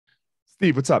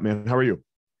Steve, what's up, man? How are you?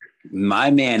 My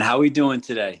man, how we doing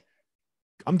today?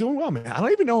 I'm doing well, man. I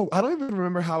don't even know. I don't even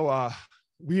remember how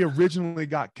we originally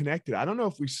got connected. I don't know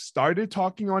if we started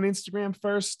talking on Instagram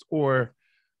first or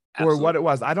what Absolutely. it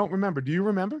was. I don't remember. Do you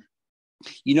remember?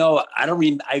 I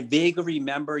don't I vaguely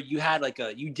remember you had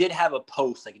you did have a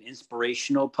post, like an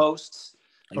inspirational post,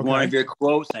 like one of Okay. your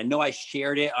quotes. I know I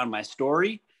shared it on my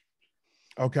story.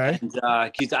 Okay. And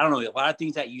cause I don't know, a lot of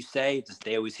things that you say, just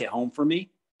they always hit home for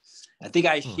me. I think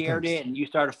I Oh, shared thanks. it and you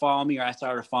started following me or I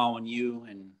started following you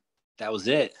and that was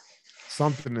it.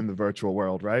 Something in the virtual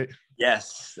world, right?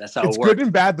 Yes, that's how it It's good works.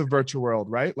 and bad, the virtual world,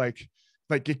 right?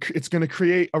 It's going to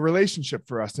create a relationship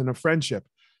for us and a friendship,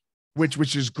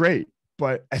 which is great.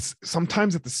 But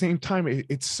sometimes at the same time,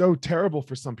 it's so terrible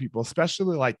for some people,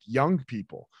 especially like young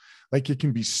people. Like it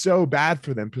can be so bad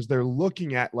for them because they're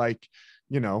looking at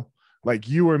you know, like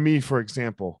you or me, for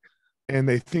example, and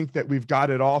they think that we've got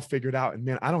it all figured out. And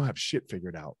man, I don't have shit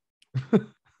figured out.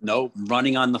 Nope,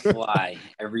 running on the fly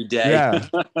every day.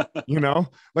 Yeah.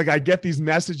 Like I get these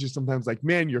messages sometimes like,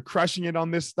 man, you're crushing it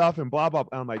on this stuff and blah, blah,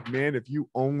 blah. I'm like, man, if you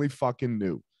only fucking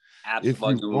knew, if you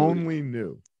Absolutely. only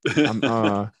knew.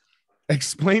 I'm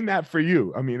explain that for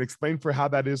you. I mean, explain for how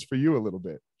that is for you a little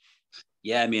bit.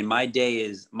 Yeah, I mean, my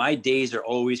days are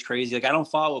always crazy. Like I don't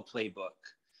follow a playbook.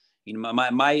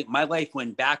 My life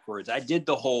went backwards.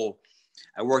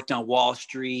 I worked on Wall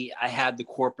Street. I had the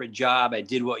corporate job. I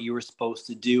did what you were supposed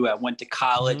to do. I went to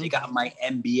college. I Mm-hmm. got my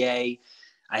MBA.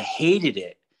 I hated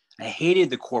it. I hated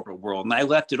the corporate world, and I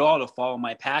left it all to follow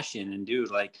my passion. And dude,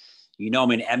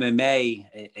 I'm in MMA.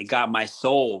 It got my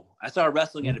soul. I started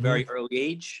wrestling at a Mm-hmm. very early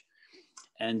age,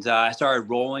 and I started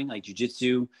rolling like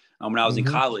jujitsu when I was in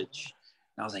Mm-hmm. college.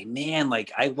 And I was like, man,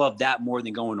 like I love that more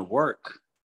than going to work.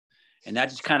 And that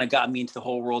just kind of got me into the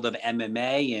whole world of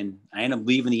MMA. And I ended up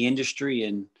leaving the industry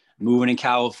and moving in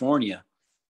California.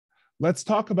 Let's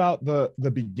talk about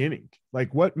the beginning.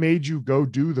 Like what made you go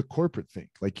do the corporate thing?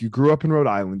 Like you grew up in Rhode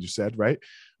Island, you said, right?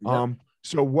 Yep.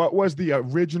 So what was the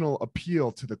original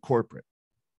appeal to the corporate?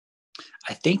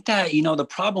 I think that, the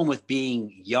problem with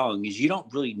being young is you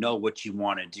don't really know what you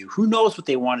want to do. Who knows what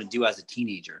they want to do as a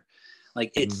teenager?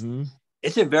 Like Mm-hmm.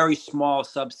 it's a very small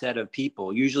subset of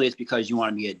people. Usually it's because you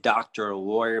want to be a doctor or a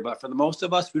lawyer, but for the most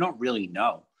of us, we don't really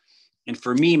know. And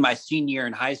for me, my senior year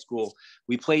in high school,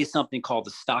 we played something called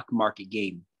the stock market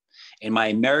game in my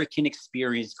American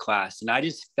experience class. And I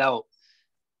just felt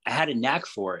I had a knack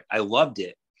for it. I loved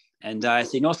it. And I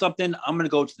said, something? I'm going to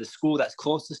go to the school that's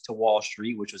closest to Wall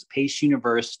Street, which was Pace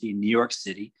University in New York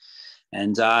City.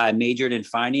 And I majored in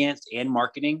finance and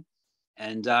marketing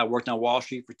and worked on Wall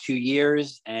Street for 2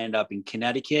 years and up in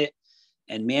Connecticut.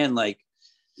 And man, like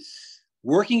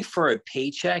working for a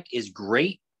paycheck is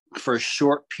great for a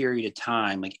short period of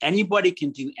time. Like anybody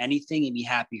can do anything and be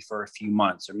happy for a few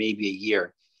months or maybe a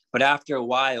year. But after a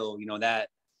while,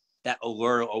 that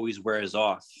allure always wears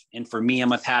off. And for me,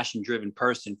 I'm a passion driven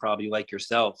person, probably like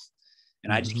yourself.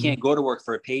 And I just Mm-hmm. can't go to work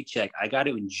for a paycheck. I got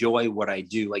to enjoy what I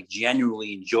do, like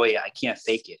genuinely enjoy it. I can't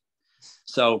fake it.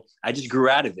 So I just grew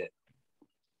out of it.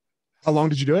 How long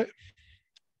did you do it?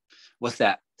 What's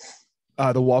that?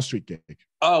 The Wall Street gig.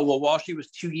 Oh, well, Wall Street was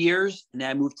 2 years, and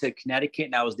then I moved to Connecticut,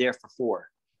 and I was there for 4.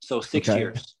 So 6 Okay.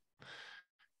 years.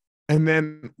 And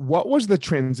then what was the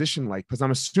transition like? Because I'm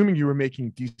assuming you were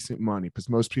making decent money because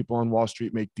most people on Wall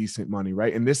Street make decent money,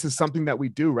 right? And this is something that we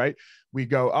do, right? We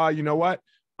go, oh, you know what?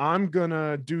 I'm going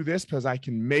to do this because I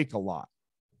can make a lot.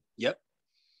 Yep.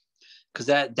 Because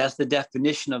that's the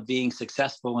definition of being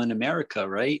successful in America,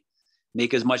 right?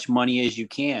 Make as much money as you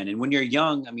can. And when you're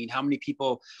young, I mean, how many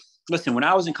people listen, when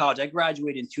I was in college, I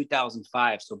graduated in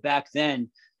 2005. So back then,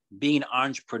 being an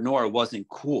entrepreneur wasn't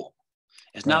cool.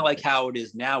 It's not Right. like how it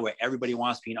is now where everybody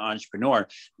wants to be an entrepreneur.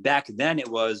 Back then it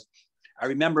was, I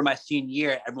remember my senior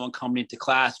year, everyone coming into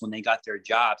class when they got their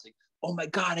jobs. Like, oh my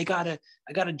God, I got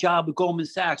a job with Goldman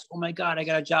Sachs. Oh my God, I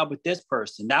got a job with this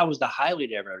person. That was the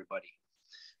highlight of everybody.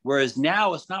 Whereas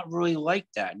now it's not really like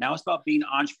that. Now it's about being an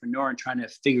entrepreneur and trying to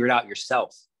figure it out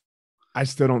yourself. I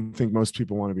still don't think most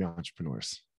people want to be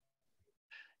entrepreneurs.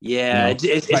 Yeah,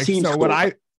 it Like, seems so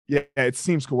cool. yeah, it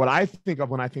seems cool. What I think of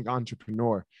when I think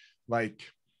entrepreneur, like,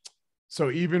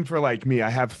 so even for like me, I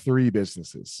have 3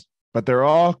 businesses, but they're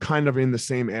all kind of in the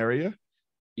same area.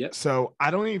 Yep. So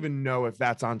I don't even know if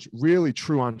that's really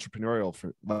true entrepreneurial.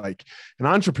 For like an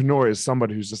entrepreneur is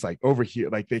somebody who's just like over here,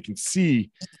 like they can see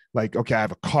like, okay, I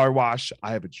have a car wash,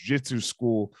 I have a jiu-jitsu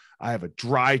school, I have a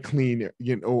dry clean,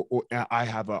 or I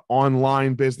have an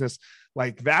online business.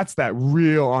 Like that's that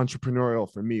real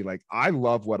entrepreneurial for me. Like I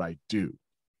love what I do.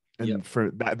 Yep. And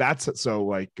for that's so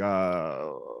like,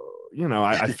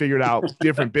 I figured out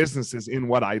different businesses in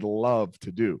what I love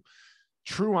to do.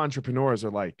 true entrepreneurs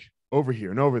are like over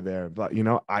here and over there. But, you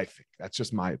know, I think that's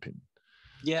just my opinion.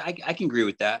 Yeah, I can agree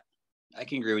with that. I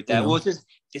can agree with You that. know? Well,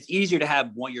 it's easier to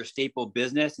have your staple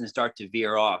business and start to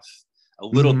veer off a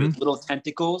little Mm-hmm. bit, little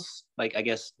tentacles, like I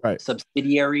guess Right.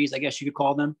 subsidiaries, I guess you could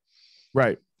call them.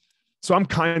 Right. So I'm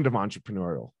kind of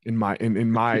entrepreneurial in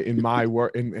my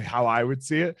work, in how I would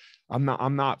see it. I'm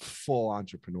not full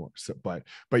entrepreneur. So, but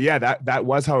yeah, that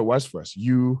was how it was for us.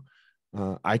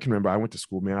 I can remember I went to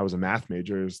school, man. I was a math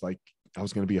major. It was like I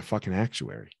was going to be a fucking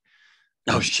actuary.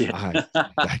 Oh shit.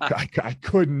 I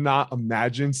could not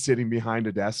imagine sitting behind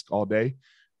a desk all day,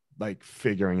 like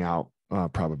figuring out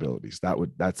probabilities.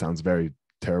 That sounds very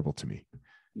terrible to me.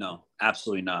 No,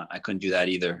 absolutely not. I couldn't do that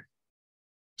either.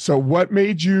 So what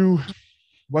made you,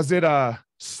 was it a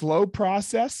slow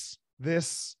process?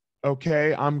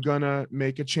 Okay, I'm gonna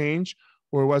make a change,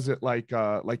 or was it like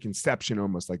Inception,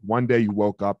 almost like one day you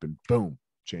woke up and boom,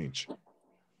 change?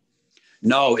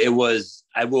 No,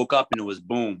 I woke up and it was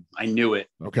boom. I knew it.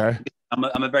 Okay.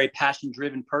 I'm a very passion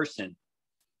driven person.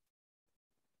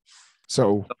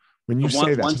 So when you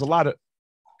say that, there's a lot of,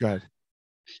 go ahead.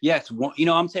 Yes.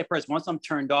 I'm saying first, once I'm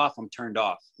turned off, and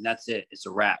that's it. It's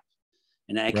a wrap.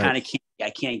 And I kind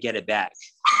of can't get it back.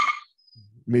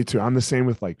 Me too. I'm the same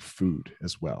with like food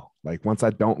as well. Like once I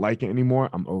don't like it anymore,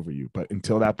 I'm over you. But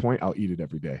until that point, I'll eat it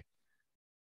every day.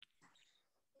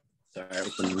 Sorry, I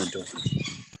opened the door.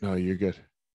 No, you're good.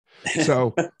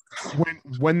 So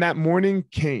when that morning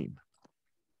came,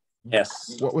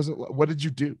 yes, what was it? What did you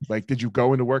do? Like, did you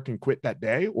go into work and quit that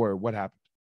day, or what happened?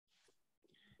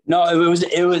 No, it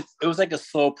was like a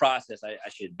slow process. I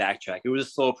should backtrack. It was a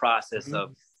slow process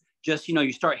of just,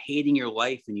 you start hating your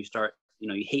life, and you start,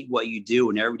 you hate what you do,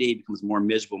 and every day it becomes more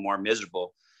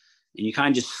miserable. And you kind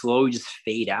of just slowly just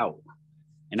fade out.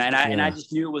 And I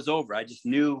just knew it was over. I just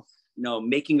knew,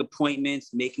 making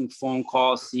appointments, making phone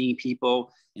calls, seeing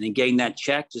people, and then getting that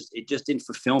check, it just didn't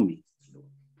fulfill me.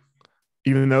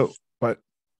 Even though, but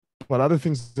other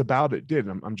things about it did.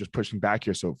 I'm just pushing back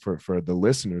here. So for the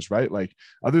listeners, right? Like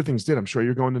other things did. I'm sure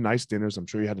you're going to nice dinners. I'm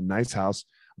sure you had a nice house.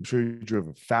 I'm sure you drove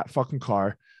a fat fucking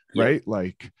car, right? Yep.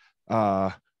 Like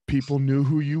people knew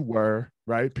who you were,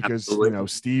 right? Because Absolutely.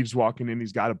 Steve's walking in,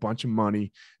 he's got a bunch of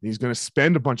money and he's going to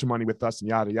spend a bunch of money with us and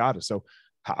yada yada. So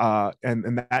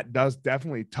and that does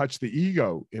definitely touch the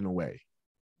ego in a way.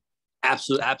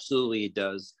 Absolutely it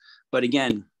does. But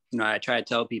again, I try to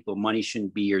tell people money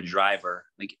shouldn't be your driver.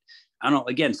 Like, I don't know,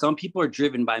 again, some people are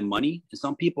driven by money and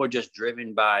some people are just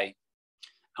driven by, I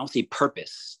don't say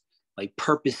purpose, like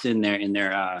purpose in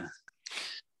their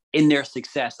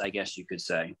success, I guess you could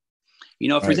say.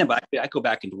 For example, I go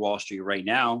back into Wall Street right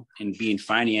now and be in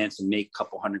finance and make a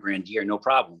couple $100,000 a year, no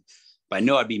problem. But I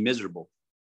know I'd be miserable.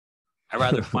 I'd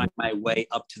rather find my way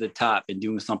up to the top and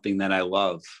doing something that I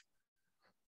love.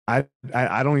 I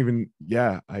don't even,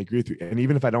 I agree with you. And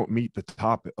even if I don't meet the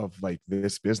top of like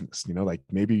this business, like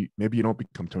maybe you don't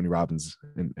become Tony Robbins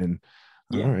and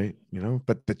all right,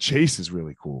 but the chase is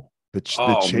really cool. The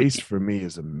chase for me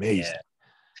is amazing. Yeah.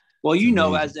 Well,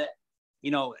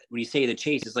 when you say the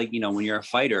chase, it's like, when you're a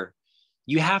fighter,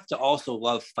 you have to also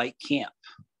love fight camp.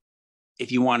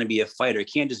 If you want to be a fighter,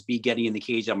 it can't just be getting in the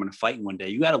cage. I'm going to fight one day.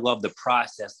 You got to love the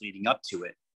process leading up to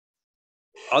it.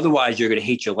 Otherwise, you're going to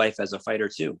hate your life as a fighter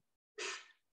too.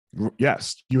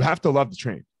 Yes, you have to love to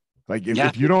train. Like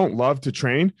if you don't love to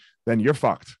train, then you're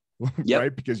fucked,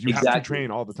 right? Because you have to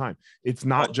train all the time. It's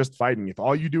not just fighting. If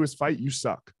all you do is fight, you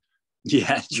suck.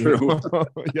 Yeah, true.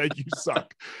 Yeah, you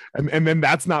suck. And then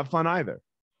that's not fun either.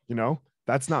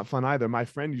 That's not fun either. My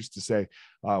friend used to say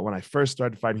when I first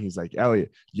started fighting, he's like,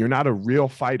 Elliot, you're not a real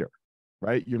fighter,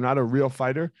 right? You're not a real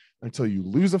fighter until you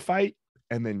lose a fight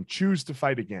and then choose to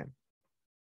fight again.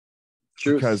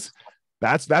 True. Because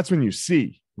that's when you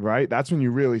see, right? That's when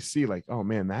you really see like, oh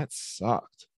man, that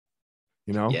sucked.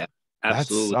 Yeah,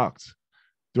 absolutely. That sucked.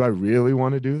 Do I really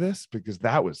want to do this? Because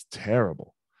that was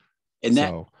terrible.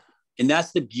 And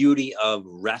that's the beauty of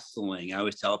wrestling. I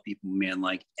always tell people, man,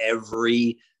 like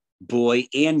every boy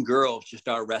and girl should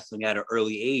start wrestling at an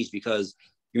early age because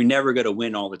you're never going to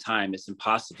win all the time. It's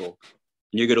impossible.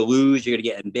 And you're going to lose. You're going to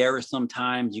get embarrassed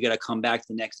sometimes. You got to come back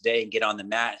the next day and get on the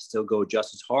mat and still go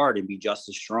just as hard and be just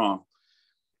as strong.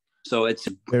 So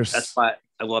that's why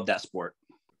I love that sport.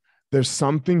 There's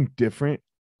something different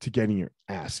to getting your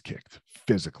ass kicked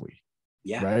physically.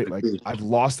 Yeah. Right. Like I've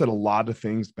lost at a lot of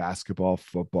things, basketball,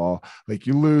 football, like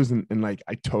you lose. And like,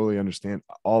 I totally understand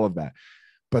all of that,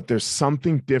 but there's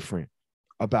something different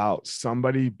about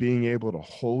somebody being able to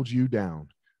hold you down,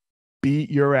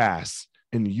 beat your ass,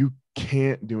 and you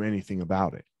can't do anything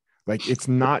about it. Like, it's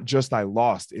not just I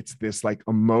lost. It's this like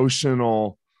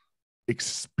emotional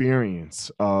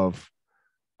experience of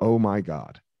Oh my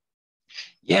God.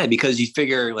 Yeah, because you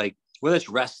figure like whether it's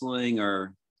wrestling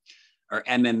or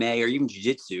MMA or even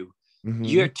jiu-jitsu, Mm-hmm.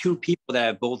 you're two people that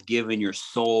have both given your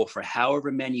soul for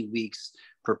however many weeks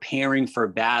preparing for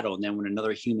battle. And then when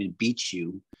another human beats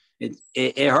you,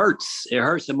 it hurts. It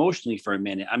hurts emotionally for a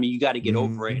minute. I mean, you got to get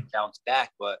over it Mm-hmm. and bounce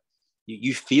back, but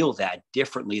you feel that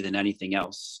differently than anything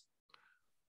else.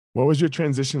 What was your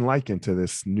transition like into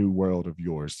this new world of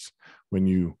yours when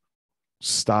you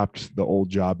stopped the old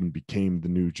job and became the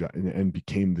new job and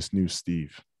became this new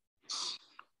Steve?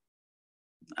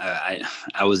 I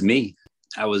was me.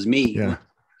 I was me. Yeah.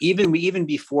 Even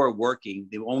before working,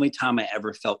 the only time I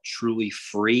ever felt truly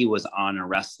free was on a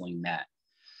wrestling mat.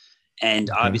 And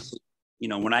Okay. obviously,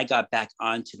 when I got back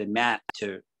onto the mat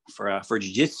for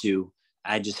jiu-jitsu,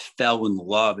 I just fell in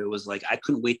love. It was like I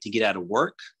couldn't wait to get out of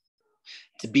work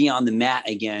to be on the mat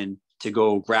again to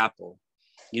go grapple.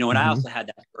 And I Mm-hmm. also had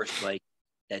that first like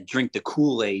that drink the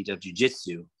Kool-Aid of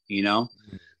jiu-jitsu,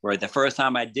 where the first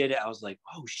time I did it, I was like,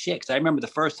 oh shit. Cause I remember the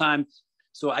first time.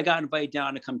 So I got invited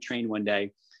down to come train one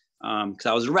day. Cause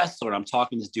I was a wrestler. And I'm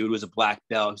talking to this dude who was a black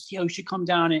belt. He said, you should come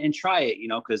down and try it,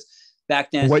 cause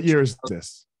back then, What year is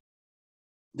this?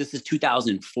 this is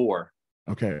 2004.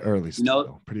 Okay. Early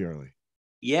still, pretty early.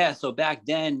 Yeah. So back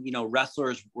then,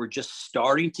 wrestlers were just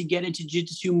starting to get into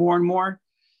jiu-jitsu more and more.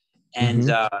 And,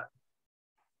 Mm-hmm.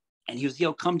 and he was,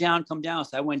 come down, come down.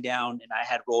 So I went down and I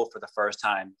had rolled for the first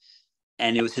time.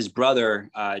 And it was his brother,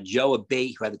 Joe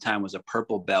Abate, who at the time was a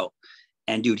purple belt.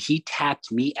 And dude, he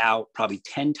tapped me out probably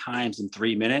 10 times in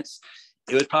 3 minutes.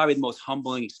 It was probably the most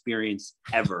humbling experience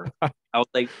ever. I was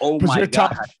like, oh my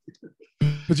God.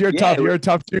 Because you're tough. You're a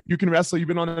tough dude. You can wrestle. You've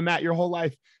been on the mat your whole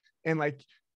life. And like,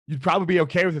 you'd probably be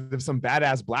okay with it if some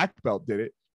badass black belt did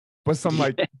it. But some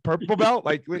like purple belt,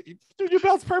 like, dude, your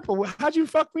belt's purple. How'd you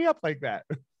fuck me up like that?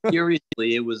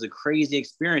 Seriously, it was a crazy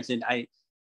experience. And I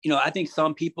think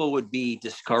some people would be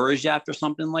discouraged after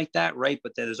something like that, right?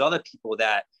 But then there's other people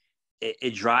that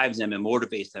it drives them and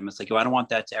motivates them. It's like, I don't want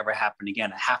that to ever happen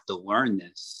again. I have to learn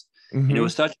this. Mm-hmm. And it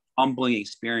was such a humbling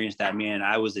experience that, man,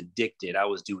 I was addicted. I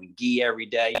was doing gi every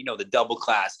day, the double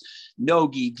class, no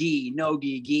gi, no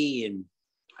gi. And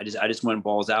I just went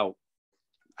balls out.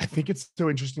 I think it's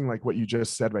so interesting, like what you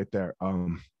just said right there.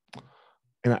 And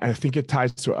I think it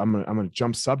ties to, I'm gonna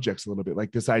jump subjects a little bit,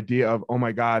 like this idea of, oh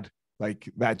my God, like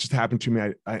that just happened to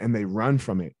me, and they run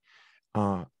from it.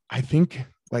 I think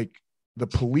like the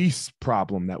police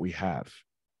problem that we have,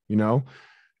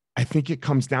 I think it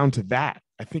comes down to that.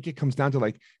 I think it comes down to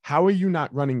like, how are you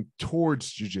not running towards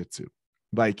jiu-jitsu?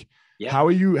 Like, how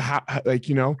are you,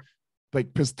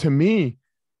 because to me,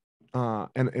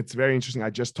 and it's very interesting. I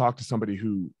just talked to somebody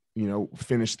who,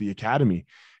 finished the academy,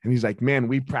 and he's like, man,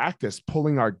 we practice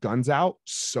pulling our guns out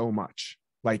so much,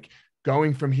 like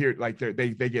going from here, like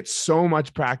they get so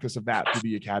much practice of that through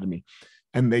the academy,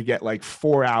 and they get like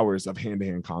 4 hours of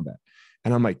hand-to-hand combat.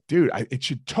 And I'm like, dude, it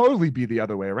should totally be the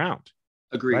other way around.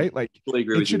 Agreed. Right? Like totally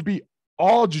agree it should be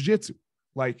all jiu-jitsu.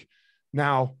 Like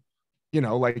now,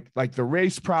 like the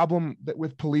race problem that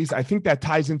with police, I think that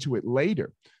ties into it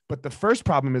later. But the first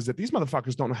problem is that these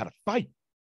motherfuckers don't know how to fight.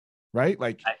 Right?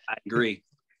 Like I agree.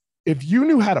 If you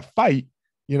knew how to fight,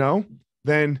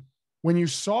 then when you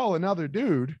saw another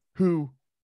dude who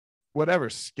whatever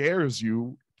scares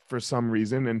you for some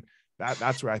reason, and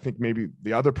that's where I think maybe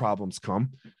the other problems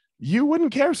come, you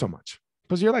wouldn't care so much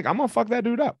because you're like, I'm gonna fuck that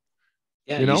dude up.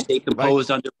 Yeah, you stay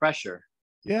composed under pressure.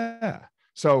 Yeah.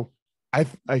 So I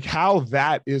like how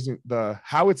that isn't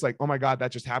how it's like, oh my God,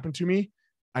 that just happened to me.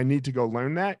 I need to go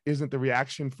learn that. Isn't the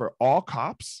reaction for all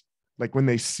cops, like when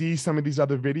they see some of these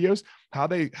other videos, how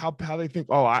they think,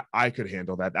 oh, I could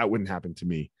handle that. That wouldn't happen to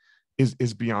me,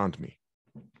 is beyond me.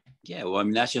 Yeah, well, I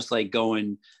mean, that's just like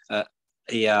going,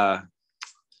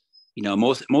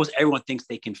 most everyone thinks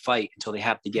they can fight until they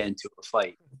have to get into a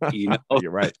fight.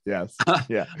 You're right. Yes.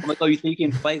 Yeah. I'm like, oh, you think you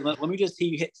can fight? Let me just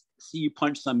see you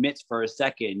punch some mitts for a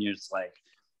second. And you're just like,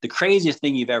 the craziest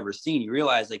thing you've ever seen. You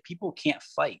realize like people can't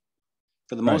fight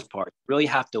for the most part. You really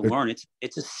have to learn.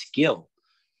 It's a skill.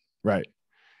 Right.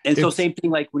 And so same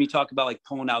thing, like when you talk about like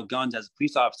pulling out guns as a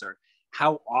police officer,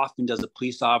 how often does a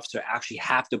police officer actually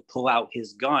have to pull out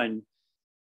his gun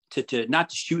to not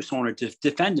to shoot someone or to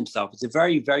defend himself? It's a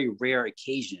very, very rare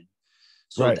occasion.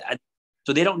 So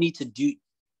so they don't need to do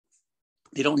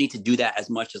that as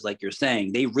much as like you're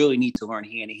saying. They really need to learn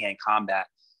hand-to-hand combat.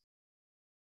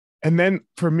 And then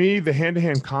for me, the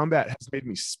hand-to-hand combat has made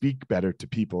me speak better to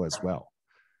people as well.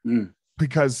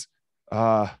 Because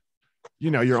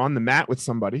you're on the mat with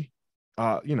somebody,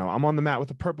 I'm on the mat with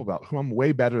a purple belt who I'm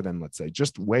way better than, let's say,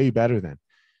 just way better than.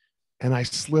 And I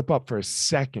slip up for a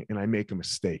second and I make a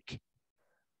mistake.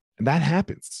 And that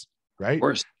happens, Of right?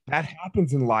 course. That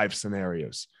happens in live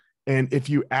scenarios. And if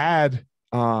you add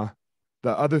the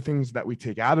other things that we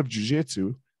take out of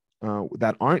jiu-jitsu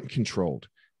that aren't controlled,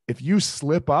 if you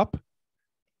slip up,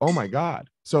 oh my God.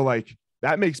 So like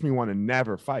that makes me want to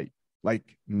never fight,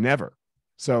 like never.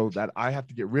 So that I have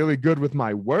to get really good with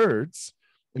my words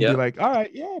and be like, all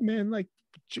right, yeah, man, like,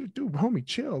 dude, homie,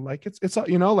 chill. Like it's,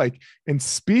 you know, like, and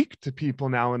speak to people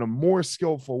now in a more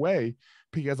skillful way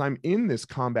because I'm in this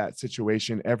combat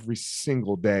situation every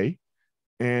single day.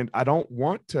 And I don't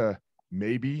want to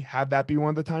maybe have that be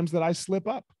one of the times that I slip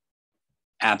up.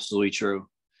 Absolutely true.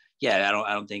 Yeah,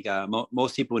 I don't think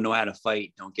most people who know how to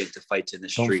fight don't get to fights in the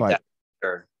Don't street. fight. That's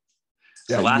sure.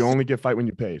 Yeah, So you only get fight when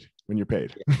you're paid. When you're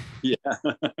paid. yeah.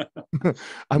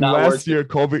 unless you're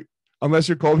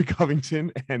Colby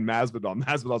Covington and Masvidal.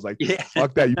 Masvidal's like, Yeah.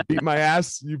 fuck that. You beat my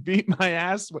ass. You beat my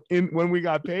ass when we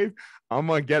got paid. I'm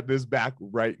gonna get this back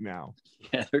right now.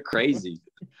 Yeah, they're crazy.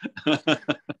 Oh,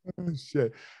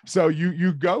 shit. So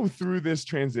you go through this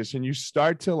transition. You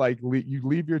start to like you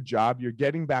leave your job. You're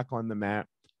getting back on the mat.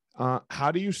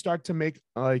 How do you start to make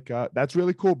like that's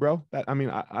really cool, bro. That I mean,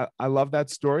 I love that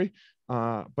story.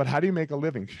 But how do you make a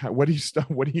living? What do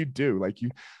you do?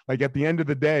 Like at the end of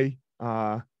the day,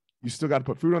 you still got to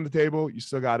put food on the table. You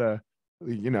still got to,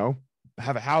 you know,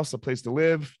 have a house, a place to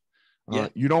live.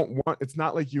 You don't want, it's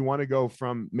not like you want to go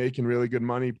from making really good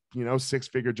money, you know,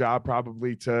 6-figure job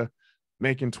probably to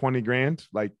making 20 grand,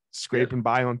 like scraping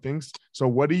by on things. So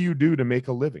what do you do to make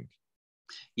a living?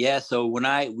 Yeah. So when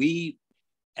we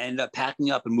ended up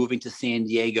packing up and moving to San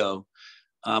Diego,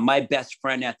 my best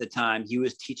friend at the time, he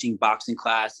was teaching boxing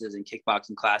classes and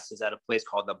kickboxing classes at a place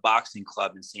called the Boxing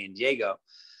Club in San Diego.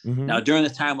 Mm-hmm. Now, during the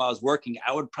time I was working,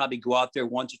 I would probably go out there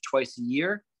once or twice a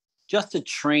year just to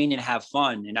train and have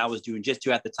fun. And I was doing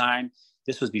jiu-jitsu at the time.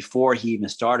 This was before he even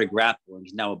started grappling.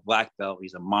 He's now a black belt.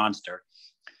 He's a monster.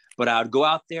 But I would go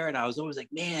out there and I was always like,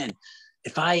 man,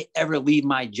 if I ever leave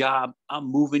my job, I'm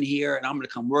moving here and I'm going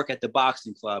to come work at the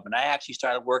boxing club. And I actually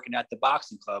started working at the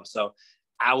boxing club. So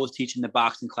I was teaching the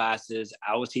boxing classes.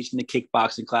 I was teaching the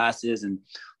kickboxing classes and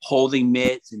holding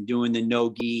mitts and doing the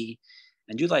no-gi.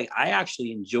 And dude, like, I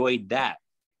actually enjoyed that.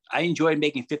 I enjoyed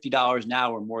making $50 an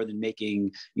hour more than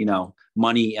making, you know,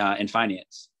 money in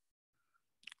finance.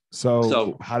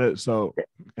 So that's what,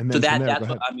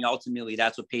 I mean, ultimately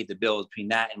that's what paid the bills between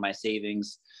that and my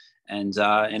savings. And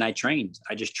I trained.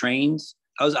 I just trained.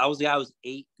 I was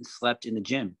ate and slept in the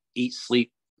gym, eat,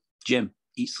 sleep, gym.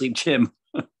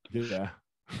 Yeah.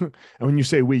 And when you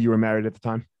say you were married at the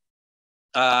time?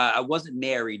 I wasn't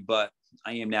married, but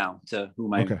I am now to who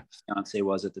my fiance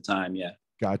was at the time. Yeah.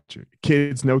 Gotcha.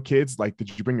 Kids, no kids? Like,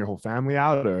 did you bring your whole family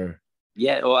out or?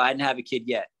 Yeah. Well, I didn't have a kid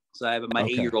yet. So I have my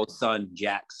 8-year-old son,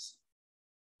 Jax.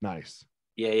 Nice.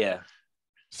 Yeah.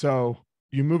 So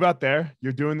you move out there,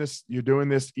 you're doing this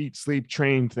eat, sleep,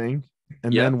 train thing.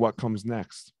 And then what comes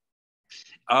next?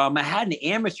 I had an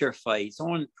amateur fight.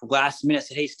 Someone last minute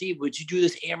said, hey, Steve, would you do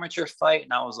this amateur fight?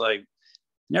 And I was like,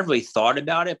 never really thought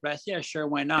about it, but I said, yeah, sure,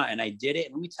 why not? And I did it.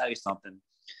 And let me tell you something.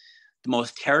 The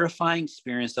most terrifying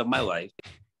experience of my life,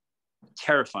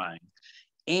 terrifying,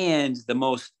 and the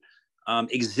most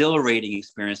exhilarating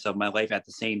experience of my life at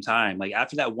the same time. Like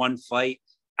after that one fight,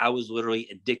 I was literally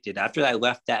addicted. After I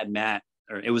left that mat,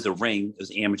 or it was a ring, it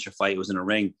was an amateur fight, it was in a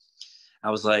ring.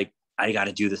 I was like, I got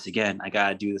to do this again.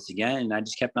 And I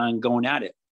just kept on going at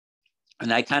it.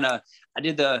 And I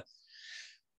did the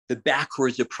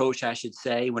backwards approach, I should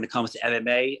say, when it comes to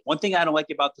MMA. One thing I don't like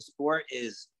about the sport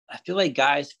is I feel like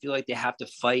guys feel like they have to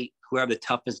fight whoever the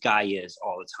toughest guy is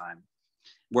all the time.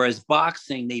 Whereas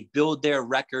boxing, they build their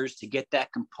records to get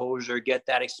that composure, get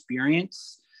that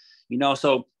experience, you know.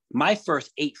 So my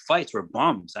first 8 fights were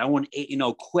bums. I won 8,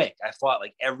 quick. I fought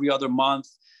like every other month.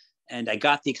 And I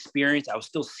got the experience. I was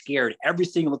still scared every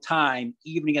single time,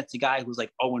 even against a guy who was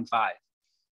like 0-5,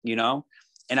 you know?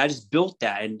 And I just built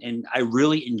that and I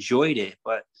really enjoyed it.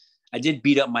 But I did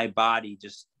beat up my body,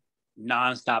 just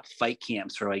nonstop fight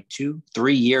camps for like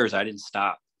 2-3 years. I didn't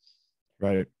stop.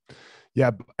 Right.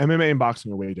 Yeah. MMA and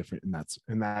boxing are way different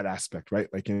in that aspect, right?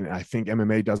 Like, and I think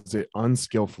MMA does it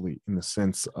unskillfully in the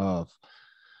sense of,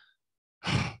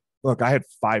 look, I had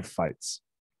 5 fights,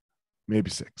 maybe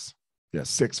 6. Yeah,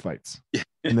 6 fights.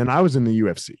 And then I was in the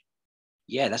UFC.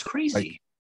 Yeah, that's crazy. Like,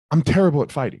 I'm terrible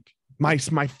at fighting. My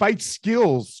fight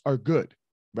skills are good,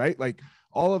 right? Like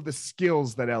all of the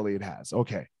skills that Elliot has.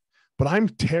 Okay. But I'm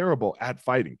terrible at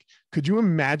fighting. Could you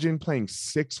imagine playing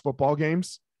 6 football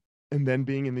games and then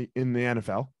being in the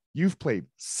NFL? You've played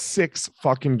 6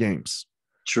 fucking games.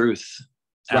 Truth.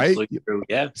 Right? Absolutely true.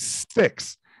 Yeah.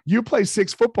 6. You play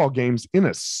 6 football games in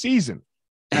a season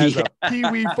as a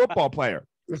Pee-wee football player.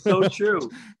 So true.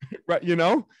 Right. You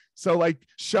know, so like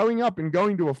showing up and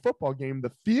going to a football game,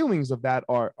 the feelings of that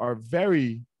are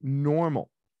very normal.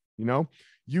 You know,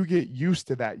 you get used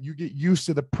to that. You get used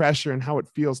to the pressure and how it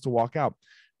feels to walk out.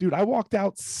 Dude, I walked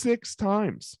out 6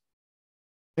 times.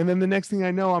 And then the next thing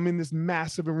I know, I'm in this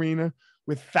massive arena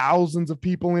with thousands of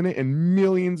people in it and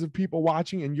millions of people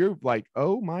watching. And you're like,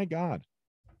 oh my God.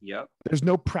 Yep. There's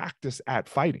no practice at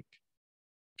fighting.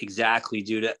 Exactly,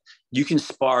 dude. You can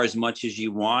spar as much as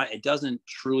you want. It doesn't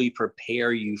truly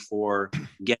prepare you for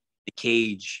getting in the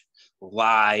cage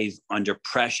live under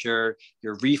pressure.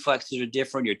 Your reflexes are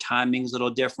different. Your timing's a little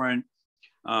different.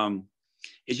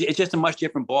 It's just a much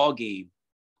different ball game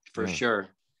for sure.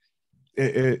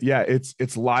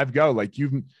 It's live go. Like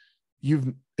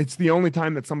it's the only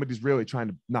time that somebody's really trying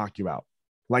to knock you out.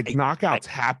 Like knockouts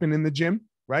happen in the gym,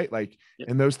 right? Like,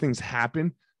 and those things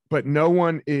happen, but no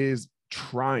one is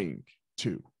trying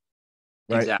to,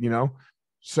 right? Exactly. You know,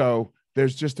 so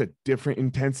there's just a different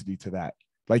intensity to that.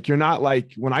 Like, you're not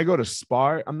like, when I go to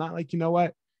spar, I'm not like, you know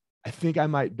what, I think I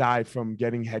might die from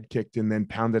getting head kicked and then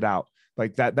pounded out.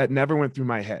 Like that never went through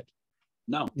my head.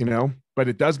 No. You know, but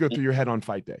it does go through your head on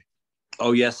fight day.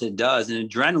 Oh yes, it does. And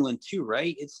adrenaline too,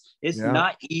 right? It's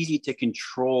not easy to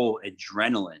control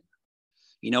adrenaline.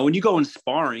 You know, when you go in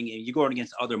sparring and you go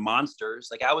against other monsters,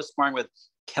 like I was sparring with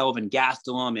Kelvin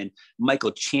Gastelum and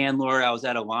Michael Chandler. I was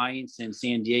at Alliance in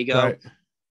San Diego. Right.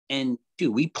 And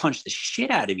dude, we punched the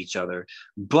shit out of each other,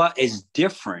 but it's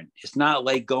different. It's not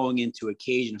like going into a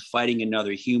cage and fighting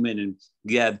another human and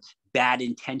you have bad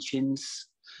intentions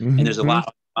and there's a lot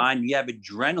of fun. You have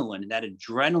adrenaline, and that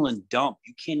adrenaline dump,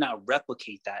 you cannot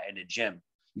replicate that in a gym.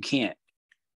 You can't.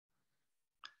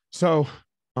 So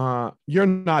you're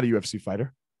not a UFC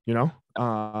fighter, you know,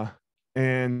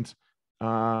 and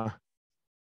I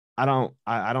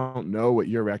don't know what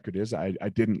your record is. I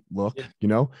didn't look, you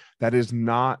know. That is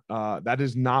not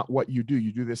what you do.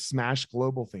 You do this Smash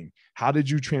Global thing. How did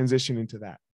you transition into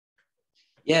that?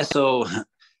 Yeah, so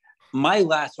I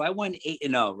went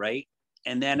 8-0, right?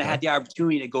 And then I had the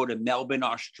opportunity to go to Melbourne,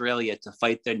 Australia to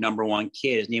fight their number 1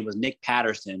 kid. His name was Nick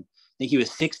Patterson. I think he was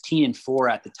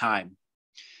 16-4 at the time.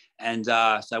 And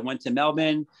so I went to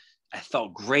Melbourne. I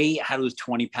felt great. I had to lose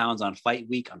 20 pounds on fight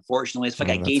week. Unfortunately, it's like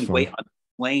I gained weight on the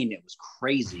plane. It was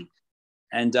crazy.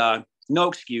 And no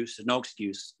excuse.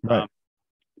 Right.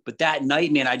 But that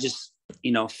night, man, I just,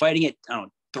 fighting at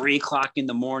 3 o'clock in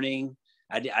the morning.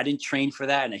 I didn't train for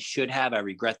that, and I should have. I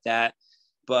regret that.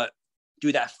 But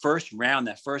dude, that first round,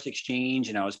 that first exchange,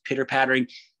 and I was pitter-pattering.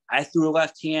 I threw a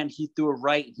left hand, he threw a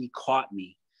right, and he caught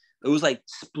me. It was like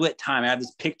split time. I have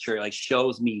this picture, like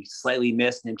shows me slightly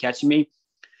missed and him catching me.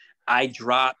 I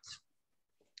dropped.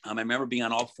 I remember being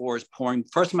on all fours, pouring.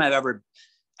 First time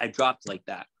I dropped like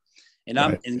that. And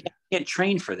I can't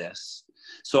train for this.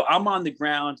 So I'm on the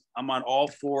ground. I'm on all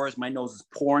fours. My nose is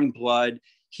pouring blood.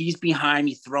 He's behind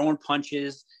me throwing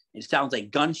punches. It sounds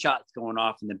like gunshots going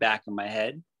off in the back of my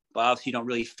head. But obviously you don't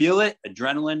really feel it.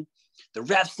 Adrenaline. The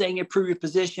ref's saying improve your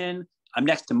position. I'm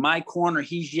next to my corner.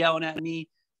 He's yelling at me.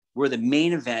 We're the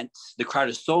main event. The crowd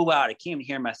is so loud. I can't even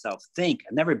hear myself think.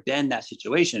 I've never been in that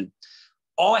situation.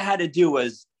 All I had to do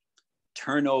was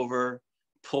turn over,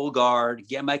 pull guard,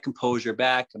 get my composure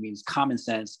back. I mean, it's common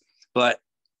sense. But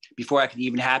before I could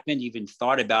even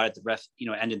thought about it, the ref,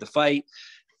 ended the fight.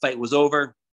 Fight was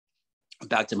over.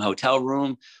 Back to my hotel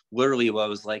room. Literally, I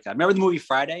was like, I remember the movie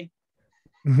Friday.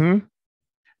 Mm-hmm.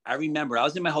 I remember I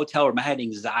was in my hotel room. I had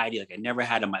anxiety like I never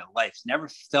had in my life. Never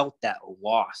felt that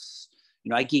loss.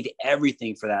 I gave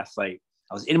everything for that fight.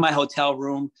 I was in my hotel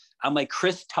room. I'm like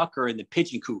Chris Tucker in the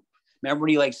pigeon coop. Remember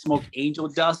when he smoked angel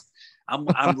dust? I'm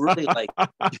really like,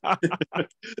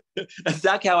 that's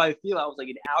exactly how I feel. I was like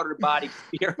an outer body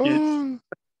experience.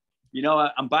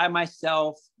 I'm by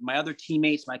myself. My other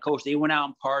teammates, my coach, they went out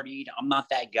and partied. I'm not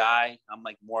that guy. I'm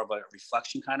like more of a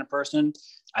reflection kind of person.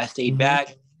 I stayed back,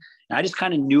 and I just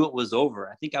kind of knew it was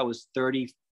over. I think I was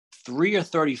 33 or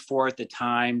 34 at the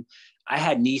time. I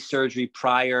had knee surgery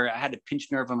prior. I had a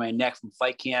pinched nerve on my neck from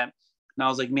fight camp. And I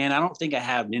was like, man, I don't think I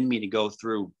have it in me to go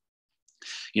through,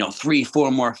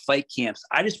 3-4 more fight camps.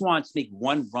 I just wanted to make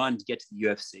one run to get to the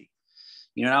UFC.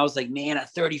 And I was like, man, at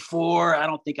 34, I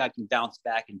don't think I can bounce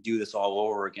back and do this all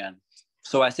over again.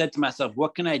 So I said to myself,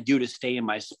 what can I do to stay in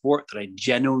my sport that I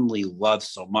genuinely love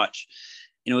so much?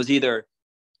 And it was either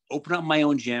open up my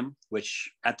own gym,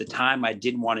 which at the time I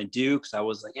didn't want to do because I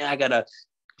was like, I got to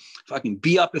fucking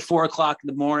be up at 4 o'clock in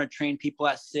the morning, train people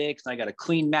at 6. And I got to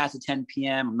clean mats at 10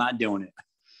 p.m. I'm not doing it.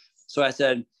 So I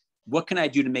said, what can I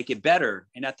do to make it better?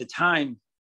 And at the time,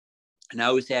 and I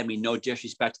always say, no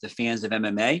disrespect to the fans of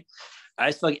MMA, I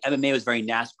just felt like MMA was very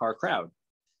NASCAR crowd.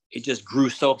 it just grew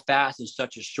so fast in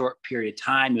such a short period of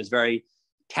time. It was very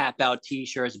tap out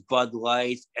t-shirts, Bud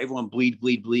Lights, everyone bleed,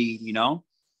 bleed, bleed, you know?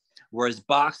 Whereas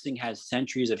boxing has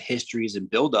centuries of histories and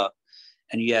buildup,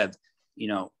 and you have, you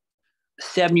know,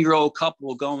 70-year-old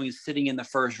couple going and sitting in the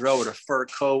first row with a fur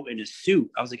coat and a suit.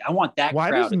 I was like, I want that. Why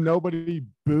crowd. does nobody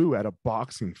boo at a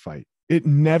boxing fight? It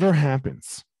never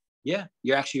happens. Yeah,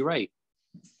 you're actually right.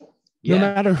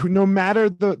 Yeah. No matter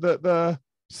the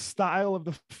style of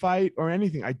the fight or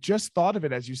anything. I just thought of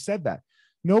it as you said that.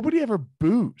 Nobody ever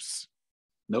boos.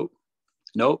 Nope.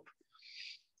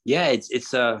 Yeah,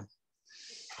 it's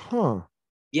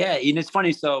yeah, and it's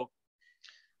funny. So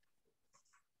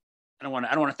I don't want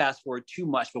to fast forward too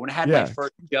much, but when I had my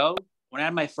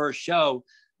first show,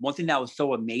 one thing that was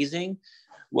so amazing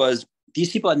was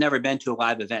these people had never been to a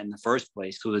live event in the first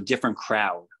place. So it was a different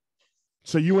crowd.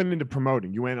 So you went into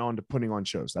promoting, you went on to putting on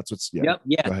shows. That's what's Yep.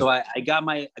 Yeah. So I got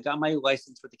my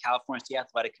license with the California State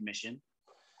Athletic Commission.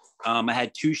 I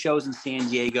had 2 shows in San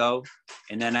Diego,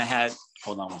 and then I had,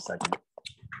 hold on one second.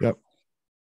 Yep.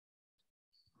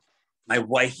 My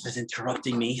wife is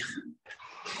interrupting me.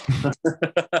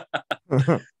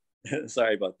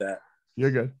 Sorry about that.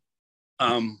 You're good.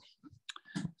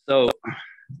 So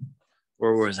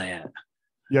where was I at?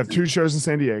 You have 2 shows in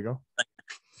San Diego.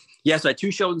 Yeah, so I had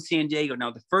 2 shows in San Diego.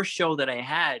 Now, the first show that I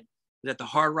had was at the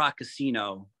Hard Rock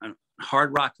Casino,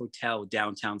 Hard Rock Hotel,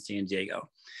 downtown San Diego.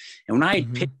 And when I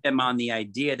had pitched them on the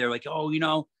idea, they're like, oh, you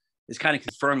know, this kind of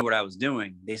confirmed what I was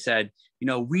doing. They said, you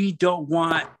know, we don't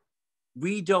want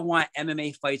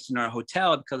MMA fights in our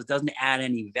hotel because it doesn't add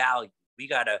any value.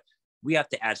 We have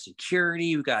to add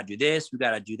security. We got to do this. We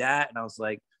got to do that. And I was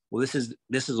like, well, this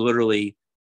is literally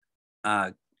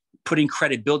putting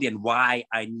credibility in why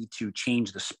I need to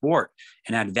change the sport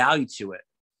and add value to it.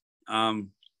 So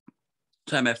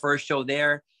at my first show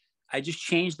there, I just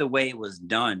changed the way it was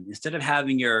done. Instead of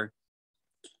having your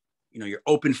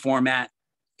open format,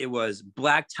 it was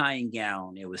black tie and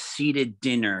gown. It was seated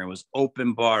dinner. It was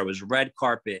open bar. It was red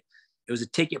carpet. It was a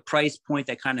ticket price point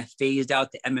that kind of phased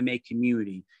out the MMA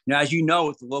community. You know, as you know,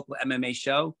 with the local MMA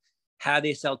show, how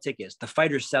they sell tickets, the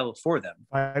fighters sell it for them.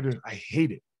 I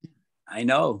hate it. I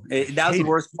know. That was the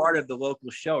worst part of the local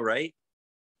show, right?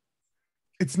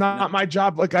 It's not my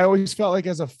job. Like, I always felt like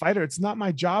as a fighter, it's not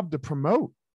my job to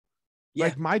promote. Yeah,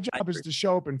 like, my job is to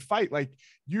show up and fight. Like,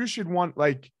 you should want,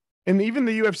 like, and even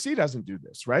the UFC doesn't do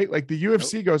this, right? Like, the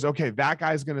UFC goes, okay, that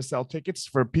guy's going to sell tickets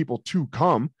for people to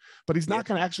come, but he's not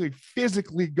going to actually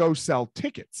physically go sell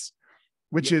tickets,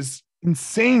 which is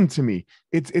insane to me.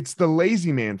 It's the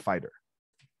lazy man fighter.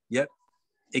 Yep,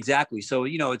 exactly. So,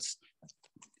 you know, it's,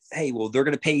 hey, well, they're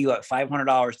going to pay you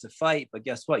 $500 to fight, but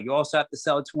guess what? You also have to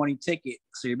sell 20 tickets.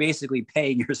 So you're basically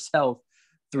paying yourself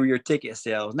through your ticket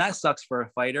sales. And that sucks for a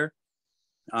fighter.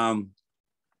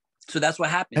 So that's what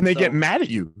happens. And they get mad at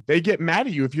you. They get mad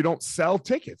at you if you don't sell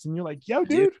tickets. And you're like, yo,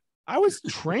 dude, I was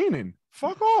training.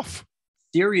 Fuck off.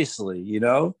 Seriously, you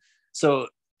know? So,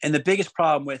 and the biggest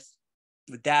problem with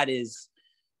that is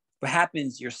what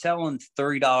happens, you're selling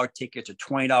 $30 tickets or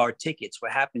 $20 tickets.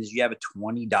 What happens is you have a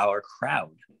 $20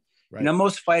 crowd. Right. You know,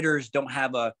 most fighters don't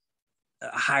have a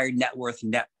higher net worth,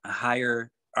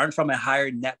 aren't from a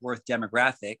higher net worth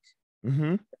demographic.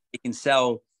 Mm-hmm. They can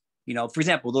sell, you know, for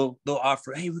example, they'll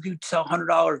offer, hey, we could sell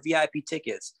 $100 VIP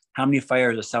tickets. How many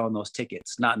fighters are selling those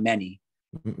tickets? Not many.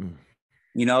 Mm-mm.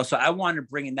 You know, so I want to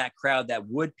bring in that crowd that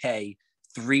would pay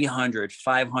 $300,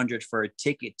 $500 for a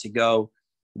ticket to go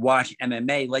watch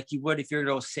MMA, like you would if you're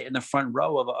going to sit in the front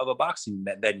row of a boxing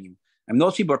venue. I mean,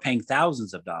 those people are paying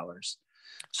thousands of dollars.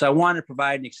 So I want to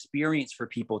provide an experience for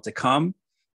people to come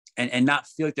and not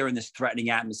feel like they're in this threatening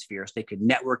atmosphere, so they could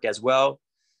network as well.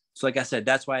 So like I said,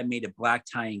 that's why I made a black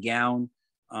tie and gown,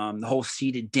 the whole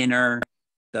seated dinner,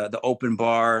 the open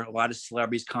bar. A lot of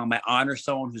celebrities come. I honor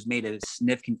someone who's made a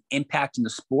significant impact in the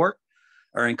sport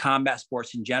or in combat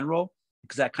sports in general,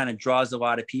 because that kind of draws a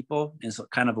lot of people, and it's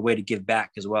kind of a way to give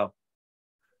back as well.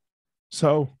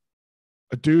 So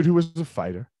a dude who was a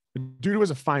fighter, a dude who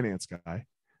was a finance guy,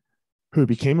 who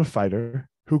became a fighter,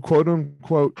 who quote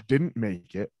unquote didn't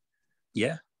make it.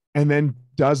 Yeah. And then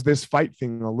does this fight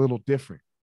thing a little different.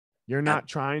 You're not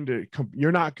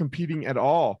you're not competing at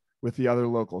all with the other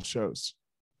local shows.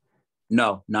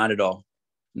 No, not at all.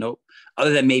 Nope.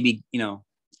 Other than maybe, you know,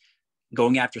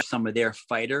 going after some of their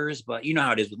fighters, but you know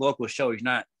how it is with local shows, you're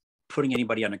not putting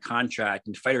anybody on a contract,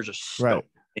 and fighters are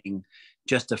stopping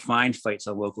just to find fights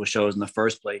on local shows in the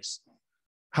first place.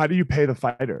 How do you pay the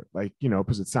fighter? Like, you know,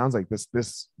 because it sounds like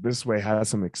this way has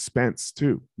some expense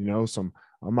too, you know,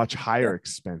 a much higher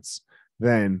expense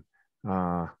than,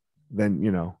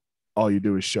 you know, all you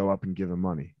do is show up and give them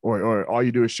money, or all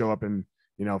you do is show up and,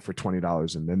 you know, for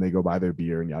 $20, and then they go buy their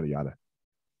beer and yada, yada.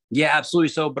 Yeah, absolutely.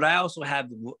 So, but I also have,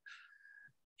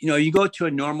 you know, you go to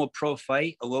a normal pro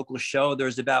fight, a local show,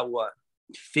 there's about what,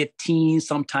 15,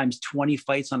 sometimes 20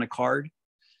 fights on a card.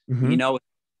 Mm-hmm. You know,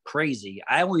 crazy.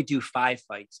 I only do 5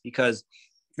 fights because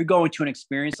if you're going to an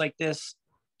experience like this,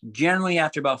 generally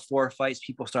after about 4 fights,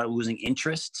 people start losing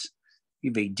interest.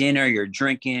 You've ate dinner, you're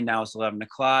drinking, now it's 11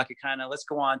 o'clock. You're kind of, let's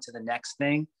go on to the next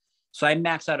thing. So I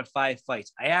max out of 5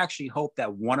 fights. I actually hope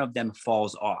that one of them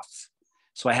falls off.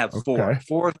 So I have 4. Okay.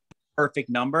 4 is the perfect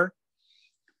number.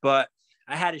 But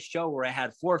I had a show where I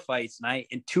had 4 fights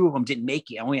and 2 of them didn't make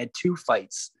it. I only had 2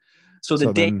 fights. So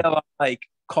the day of, I'm like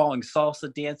calling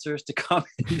salsa dancers to come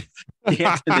and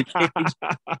dance in the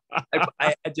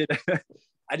cage.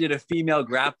 I did a female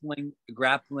grappling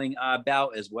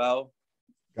bout as well.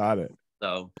 Got it.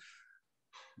 So,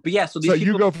 but yeah, so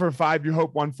you go for 5, you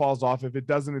hope one falls off. If it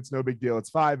doesn't, it's no big deal. It's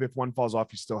 5. If one falls off,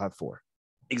 you still have 4.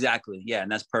 Exactly. Yeah.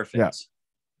 And that's perfect. Yeah.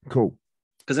 Cool.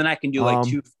 Because then I can do like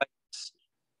 2 fights,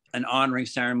 an honoring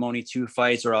ceremony, 2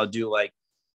 fights, or I'll do like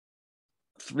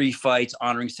 3 fights,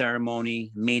 honoring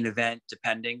ceremony, main event,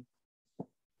 depending.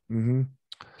 Mm-hmm.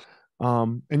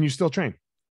 And you still train?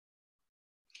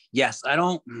 Yes.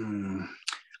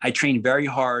 I train very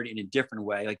hard in a different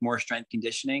way, like more strength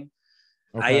conditioning.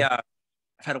 Okay. I've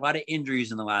had a lot of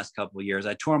injuries in the last couple of years.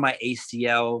 I tore my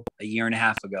ACL a year and a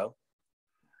half ago.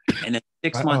 And then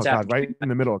 6 months after, right in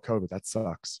the middle of COVID, that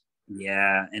sucks.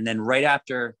 Yeah. And then right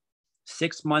after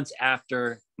 6 months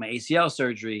after my ACL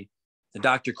surgery, the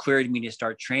doctor cleared me to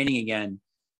start training again.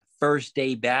 First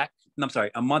day back,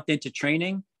 a month into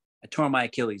training, I tore my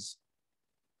Achilles.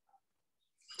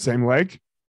 Same leg?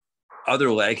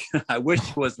 Other leg. I wish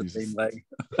it was the same leg.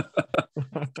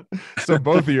 So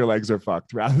both of your legs are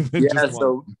fucked rather than just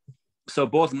one. So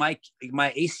both my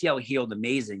ACL healed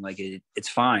amazing. Like it's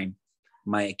fine.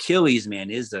 My Achilles,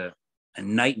 man, is a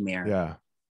nightmare. Yeah.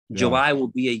 July will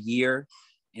be a year,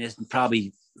 and it's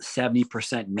probably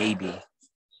 70% maybe.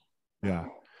 Yeah.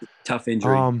 Tough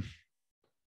injury.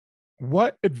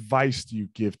 What advice do you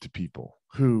give to people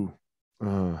who,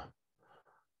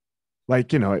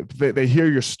 like, you know, they hear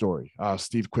your story.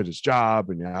 Steve quit his job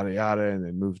and yada, yada, and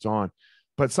then moved on.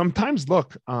 But sometimes,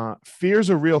 look, fear's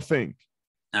a real thing.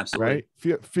 Absolutely.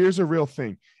 Right? Fear's a real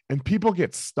thing. And people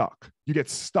get stuck. You get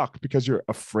stuck because you're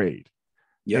afraid.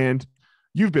 Yep. And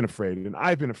you've been afraid, and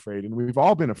I've been afraid, and we've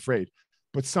all been afraid.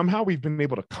 But somehow we've been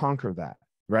able to conquer that,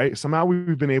 right? Somehow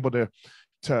we've been able to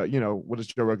you know, what does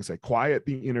Joe Rogan say? Quiet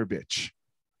the inner bitch.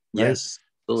 Right? Yes.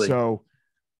 Absolutely. So,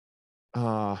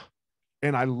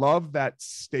 and I love that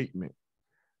statement,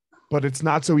 but it's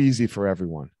not so easy for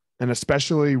everyone. And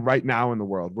especially right now in the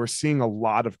world, we're seeing a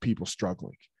lot of people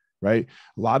struggling, right?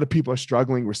 A lot of people are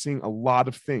struggling. We're seeing a lot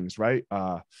of things, right?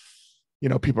 You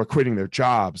know, people are quitting their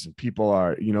jobs, and people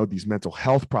are, you know, these mental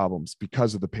health problems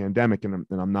because of the pandemic. And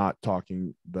I'm not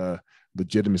talking the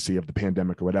legitimacy of the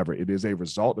pandemic or whatever. It is a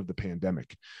result of the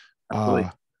pandemic.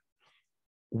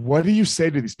 What do you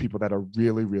say to these people that are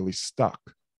really, really stuck?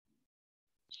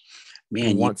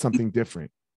 Man, want something different.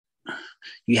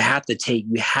 You have to take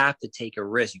a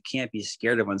risk. You can't be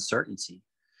scared of uncertainty.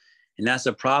 And that's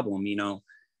a problem. You know,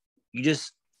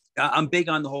 I'm big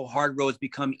on the whole hard roads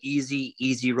become easy,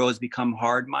 easy roads become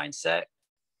hard mindset.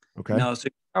 Okay. You know, so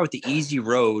you start with the easy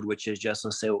road, which is just,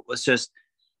 let's just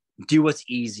do what's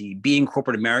easy. Be in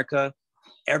corporate America.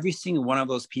 Every single one of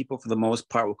those people, for the most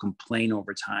part, will complain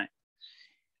over time.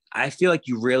 I feel like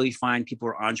you rarely find people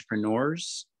who are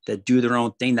entrepreneurs that do their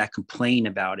own thing that complain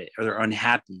about it or they're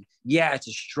unhappy. Yeah, it's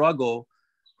a struggle,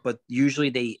 but usually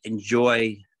they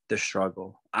enjoy the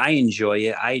struggle. I enjoy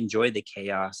it. I enjoy the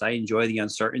chaos. I enjoy the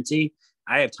uncertainty.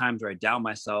 I have times where I doubt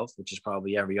myself, which is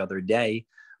probably every other day.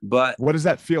 But what does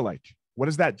that feel like? What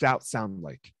does that doubt sound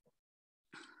like?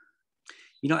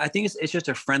 You know, I think it's just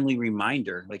a friendly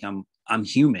reminder. Like I'm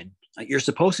human. Like you're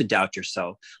supposed to doubt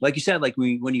yourself. Like you said, like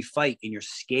when you fight and you're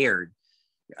scared,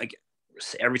 like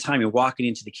every time you're walking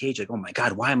into the cage, like, oh my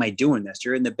God, why am I doing this?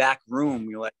 You're in the back room.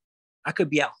 You're like, I could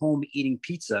be at home eating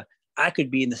pizza. I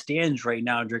could be in the stands right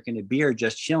now drinking a beer,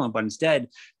 just chilling. But instead,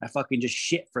 I fucking just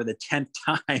shit for the 10th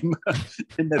time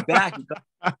in the back.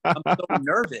 I'm so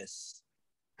nervous.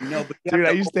 You know, but dude,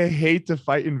 I used to hate to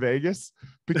fight in Vegas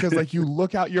because like you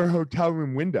look out your hotel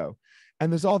room window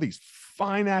and there's all these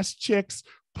fine ass chicks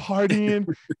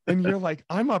partying and you're like,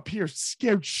 I'm up here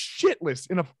scared shitless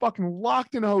in a fucking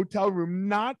locked in a hotel room,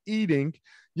 not eating,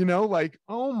 you know, like,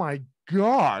 oh my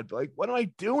God, like, what am I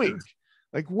doing?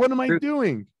 Like, what am I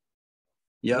doing?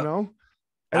 Yeah. You know,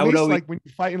 at least like when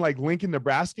you fight in like Lincoln,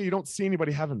 Nebraska, you don't see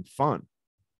anybody having fun.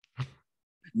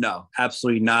 No,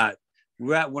 absolutely not.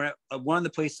 We're at one of the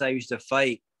places I used to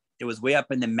fight. It was way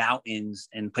up in the mountains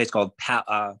in a place called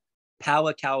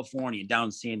Pala, California, down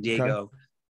in San Diego. Okay.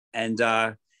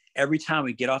 And every time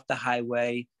we get off the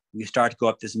highway, we start to go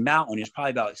up this mountain. It's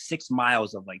probably about 6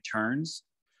 miles of like turns.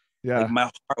 Yeah. Like my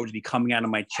heart would be coming out of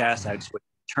my chest. I would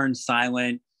turn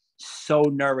silent, so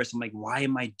nervous. I'm like, why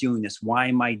am I doing this? Why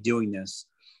am I doing this?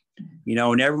 You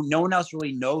know, and no one else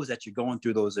really knows that you're going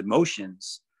through those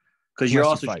emotions because you're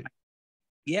also,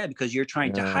 because you're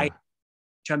trying to hide,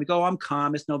 trying to go, I'm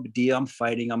calm. It's no big deal. I'm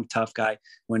fighting. I'm a tough guy.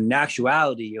 When in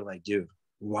actuality, you're like, dude,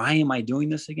 why am I doing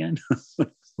this again?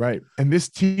 Right. And this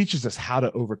teaches us how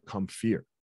to overcome fear.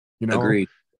 You know, Agreed.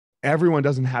 Everyone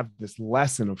doesn't have this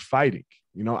lesson of fighting.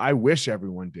 You know, I wish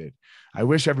everyone did. I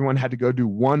wish everyone had to go do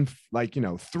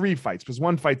 3 fights, because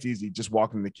 1 fight's easy. Just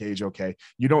walk in the cage. Okay.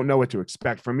 You don't know what to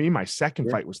expect. For me, my second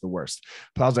fight was the worst.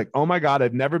 But I was like, oh my God,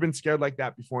 I've never been scared like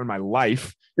that before in my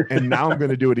life. And now I'm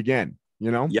going to do it again,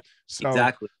 you know? Yep, so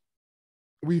exactly.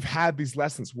 We've had these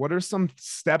lessons. What are some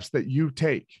steps that you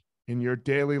take in your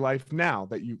daily life now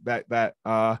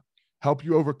that help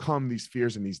you overcome these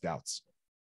fears and these doubts?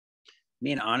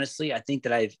 Man, honestly, I think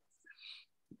that I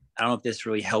don't know if this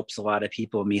really helps a lot of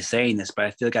people, me saying this, but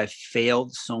I feel like I've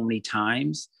failed so many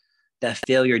times that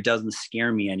failure doesn't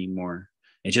scare me anymore.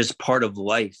 It's just part of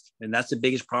life. And that's the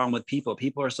biggest problem with people.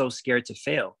 People are so scared to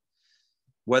fail,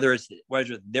 whether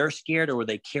they're scared or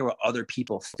they care what other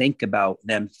people think about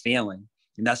them failing.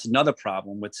 And that's another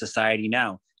problem with society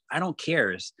now. I don't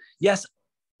care. Yes,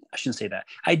 I shouldn't say that.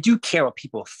 I do care what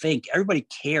people think. Everybody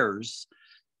cares,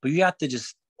 but you have to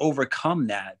just overcome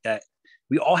that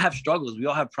we all have struggles. We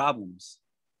all have problems.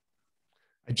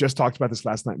 I just talked about this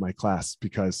last night in my class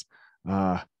because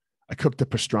I cooked a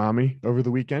pastrami over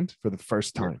the weekend for the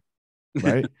first time,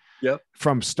 right? Yep.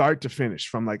 From start to finish,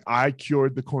 from like I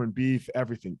cured the corned beef,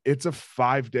 everything. It's a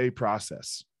 5-day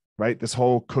process, right? This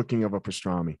whole cooking of a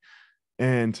pastrami.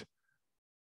 And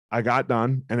I got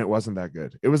done and it wasn't that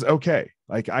good. It was okay.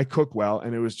 Like I cook well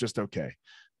and it was just okay.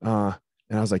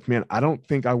 And I was like, man, I don't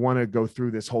think I want to go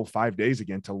through this whole 5 days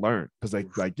again to learn. Because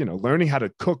like, you know, learning how to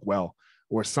cook well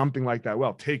or something like that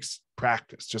well takes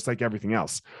practice, just like everything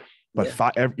else. But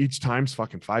each time's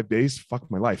fucking 5 days.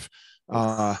 Fuck my life.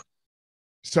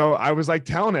 So I was like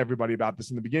telling everybody about this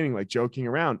in the beginning, like joking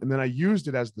around. And then I used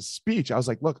it as the speech. I was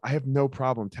like, look, I have no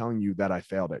problem telling you that I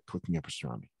failed at cooking a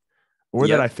pastrami or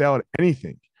that I failed at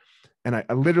anything. And I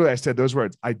literally said those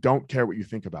words. I don't care what you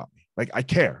think about me. Like I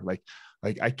care. Like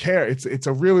I care. It's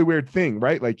a really weird thing,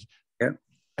 right? Like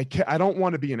I don't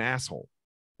want to be an asshole,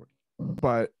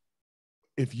 but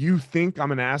if you think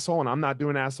I'm an asshole and I'm not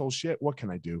doing asshole shit, what can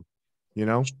I do? You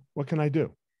know, what can I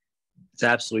do? It's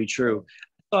absolutely true.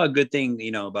 I saw a good thing,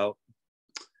 you know, about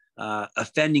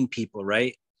offending people,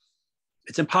 right?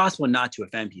 It's impossible not to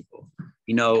offend people.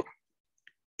 You know,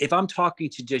 if I'm talking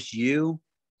to just you,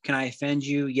 can I offend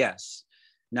you? Yes.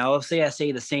 Now, let's say I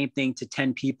say the same thing to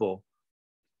 10 people,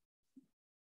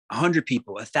 100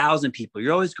 people, 1,000 people.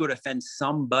 You're always going to offend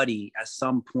somebody at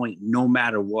some point, no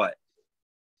matter what.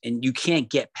 And you can't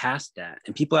get past that.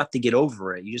 And people have to get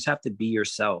over it. You just have to be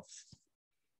yourself.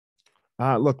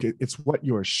 Look, it's what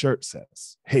your shirt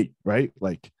says. Hate, right?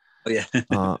 Like,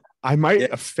 I might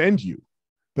offend you,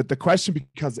 but the question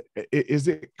becomes, is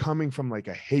it coming from like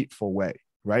a hateful way,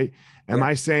 right? Am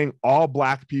I saying all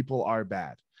Black people are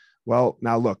bad? Well,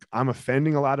 now look, I'm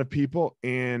offending a lot of people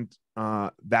and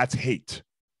that's hate,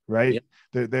 right?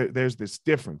 There's this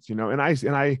difference, you know, and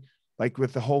I like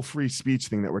with the whole free speech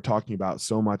thing that we're talking about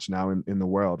so much now in the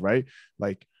world, right?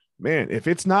 Like, man, if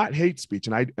it's not hate speech,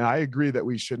 and I agree that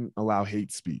we shouldn't allow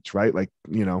hate speech, right? Like,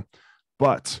 you know,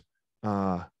 but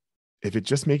if it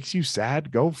just makes you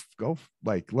sad, go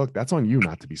like, look, that's on you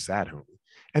not to be sad, homie.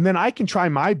 And then I can try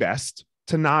my best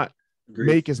to not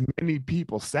make as many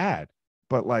people sad,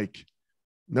 but like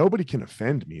nobody can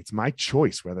offend me. It's my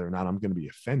choice whether or not I'm going to be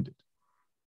offended.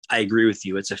 I agree with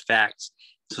you. It's a fact.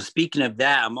 So speaking of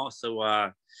that, I'm also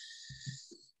I'm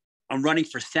running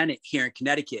for Senate here in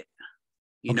Connecticut,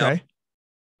 you know,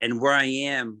 and where I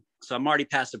am. So I'm already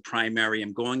past the primary.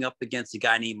 I'm going up against a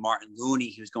guy named Martin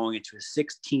Looney, who's going into his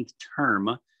 16th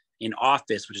term in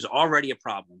office, which is already a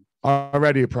problem.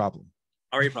 Already a problem.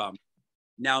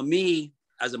 Now, me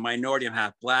as a minority, I'm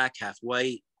half Black, half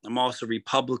white. I'm also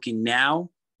Republican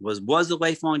now. Was a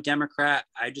lifelong Democrat.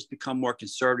 I just become more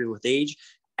conservative with age.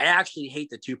 I actually hate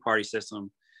the two-party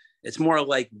system. It's more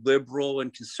like liberal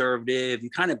and conservative. You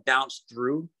kind of bounce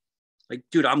through. Like,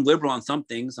 dude, I'm liberal on some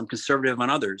things. I'm conservative on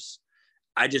others.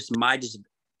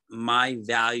 My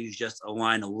values just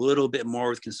align a little bit more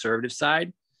with conservative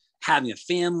side. Having a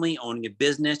family, owning a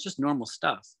business, just normal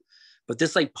stuff. But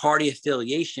this like party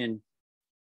affiliation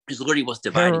is literally what's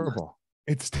dividing us.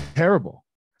 It's terrible.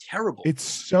 terrible. It's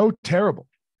so terrible.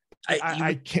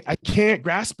 I I can't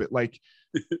grasp it. Like,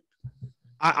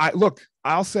 I look,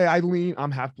 I'll say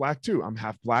I'm half black too. I'm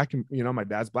half black, and my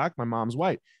dad's black, my mom's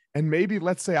white. And maybe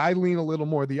let's say I lean a little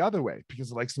more the other way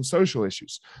because of like some social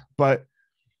issues. But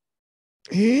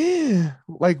yeah,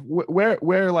 like where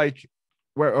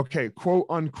okay, quote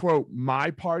unquote,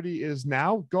 my party is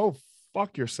now, go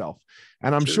fuck yourself.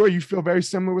 And I'm sure you feel very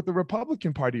similar with the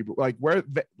Republican Party, but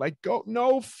like go,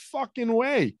 no fucking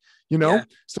way, Yeah.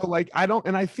 So like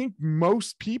I think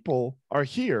most people are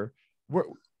here.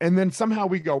 And then somehow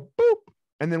we go boop,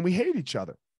 and then we hate each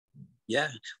other. Yeah.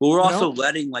 Well, we're also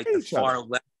letting like the far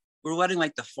left. We're letting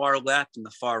like the far left and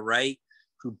the far right,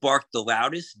 who bark the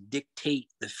loudest, dictate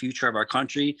the future of our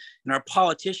country, and our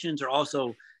politicians are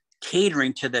also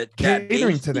catering to them.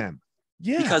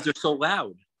 Yeah, because they're so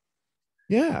loud.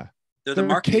 Yeah, they're the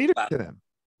marketing catering to them.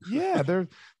 Yeah,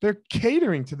 they're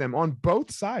catering to them on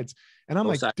both sides, and I'm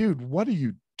like, dude, what are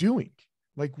you doing?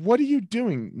 Like, what are you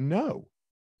doing? No.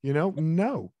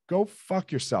 No, go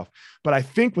fuck yourself. But I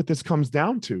think what this comes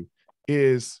down to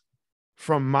is,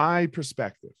 from my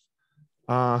perspective,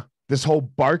 this whole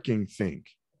barking thing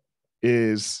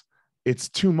it's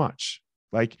too much.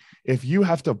 Like, if you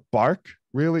have to bark,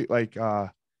 really, like,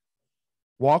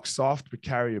 walk soft, but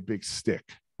carry a big stick,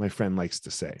 my friend likes to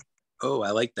say. Oh,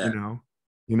 I like that.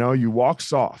 You walk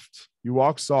soft. You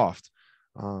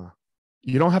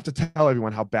don't have to tell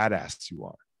everyone how badass you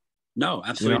are. No,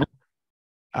 absolutely.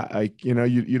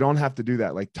 You don't have to do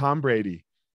that. Like Tom Brady.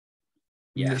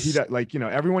 Yes.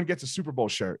 Everyone gets a Super Bowl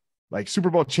shirt, like Super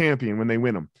Bowl champion when they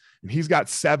win them. And he's got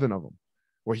 7 of them,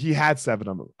 or he had 7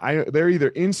 of them. They're either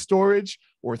in storage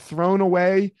or thrown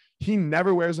away. He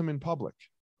never wears them in public.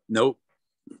 Nope.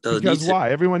 Because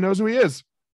why? Everyone knows who he is.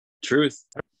 Truth.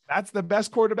 That's the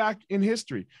best quarterback in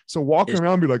history. So walking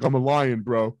around and be like, I'm a lion,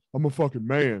 bro. I'm a fucking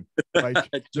man. Like,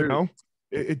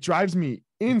 it drives me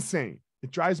insane.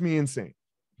 It drives me insane.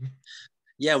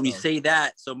 Yeah, when you say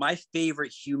that, so my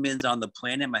favorite humans on the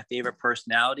planet, my favorite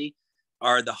personality,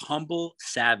 are the humble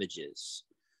savages.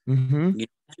 Mm-hmm.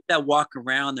 That walk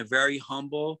around, they're very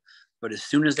humble, but as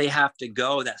soon as they have to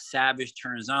go, that savage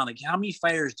turns on. Like, how many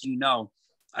fighters do you know?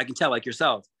 I can tell, like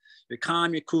yourself, you're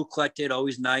calm, you're cool, collected,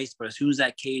 always nice, but as soon as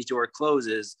that cage door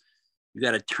closes, you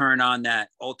got to turn on that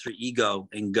alter ego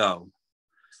and go.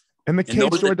 And the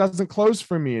cage door doesn't close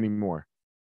for me anymore.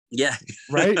 Yeah.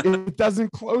 Right. It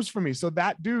doesn't close for me. So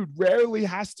that dude rarely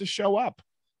has to show up.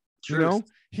 Truth.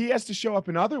 He has to show up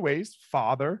in other ways: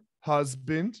 father,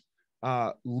 husband,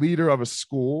 leader of a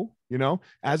school,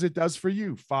 as it does for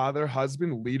you, father,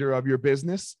 husband, leader of your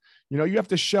business. You have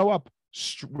to show up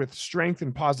with strength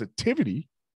and positivity,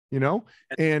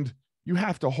 and you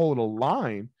have to hold a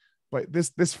line. But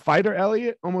this fighter,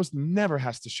 Elliot, almost never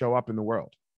has to show up in the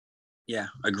world. Yeah.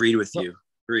 Agreed with you.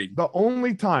 The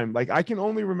only time, like, I can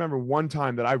only remember one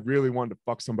time that I really wanted to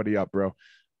fuck somebody up, bro,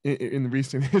 in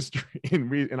recent history.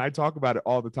 And I talk about it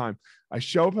all the time. I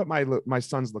show up at my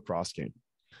son's lacrosse game,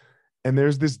 and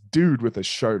there's this dude with a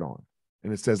shirt on,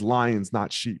 and it says "Lions,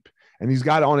 not sheep," and he's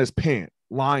got on his pant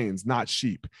 "Lions, not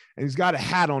sheep," and he's got a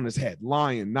hat on his head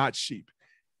 "Lion, not sheep."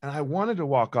 And I wanted to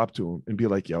walk up to him and be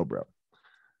like, "Yo, bro,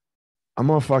 I'm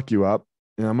gonna fuck you up,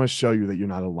 and I'm gonna show you that you're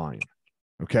not a lion,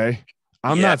 okay?"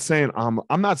 I'm not saying I'm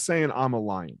a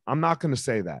lion. I'm not going to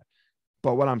say that.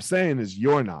 But what I'm saying is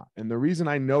you're not. And the reason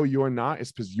I know you're not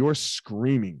is because you're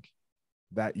screaming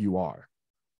that you are.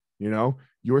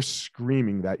 You're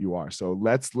screaming that you are. So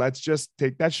let's just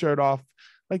take that shirt off.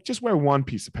 Like, just wear one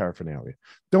piece of paraphernalia.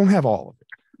 Don't have all of it.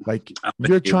 Like,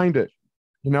 you're trying to,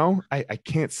 I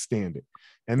can't stand it.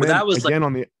 And then that was again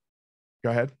on the, go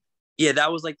ahead. Yeah,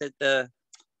 that was like the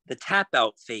tap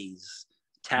out phase.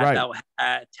 Tap out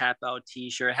hat, tap out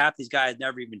t-shirt. Half these guys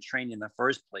never even trained in the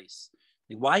first place.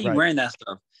 Like, why are you wearing that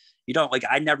stuff?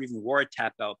 I never even wore a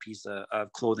tap out piece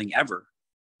of clothing ever.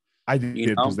 I did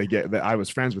because I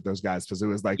was friends with those guys because it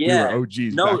was like we were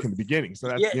OGs back in the beginning. So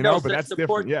that's but that's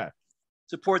different. Yeah.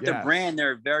 Support the brand.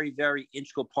 They're a very, very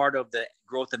integral part of the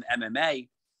growth of MMA.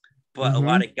 But a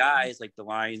lot of guys, like the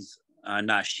Lions,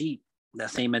 not sheep, that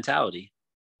same mentality.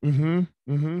 And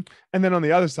then on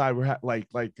the other side, we're like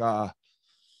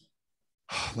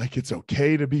it's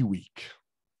okay to be weak.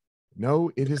 No,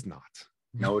 it is not.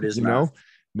 No, it is not.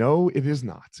 No, it is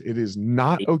not. It is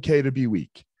not okay to be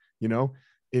weak.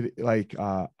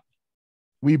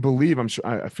 We believe, I'm sure,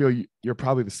 I feel you're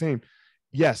probably the same.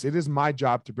 Yes, it is my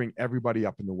job to bring everybody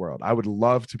up in the world. I would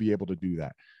love to be able to do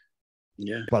that.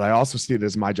 Yeah. But I also see it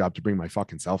as my job to bring my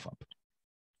fucking self up.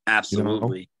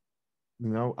 Absolutely.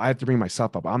 I have to bring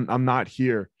myself up. I'm not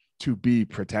here to be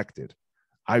protected.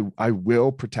 I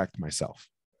will protect myself.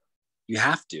 You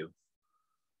have to.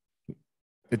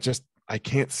 it just, I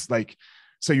can't like,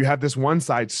 so you have this one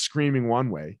side screaming one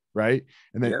way, right?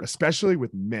 And then especially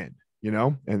with men, you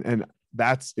know, and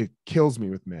that's, it kills me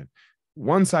with men.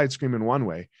 One side screaming one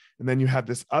way, and then you have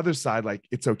this other side like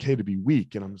it's okay to be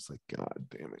weak, and I'm just like, God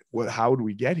damn it, what? How do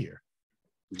we get here?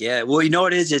 Yeah, well, you know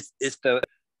what it is? It's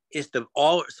the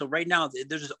all. So right now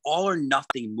there's this all or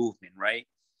nothing movement, right?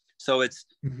 So it's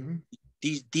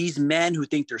these men who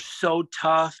think they're so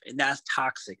tough, and that's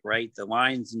toxic, right? The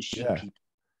lions and sheep people.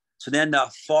 So then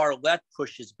the far left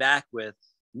pushes back with,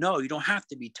 no, you don't have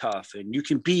to be tough, and you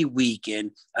can be weak,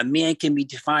 and a man can be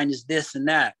defined as this and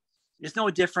that. It's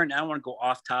no different. I don't want to go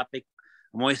off topic.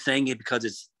 I'm only saying it because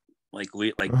it's like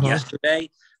yesterday,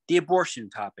 the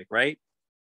abortion topic, right?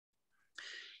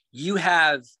 You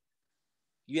have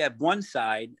one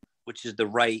side, which is the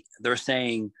right. They're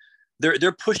saying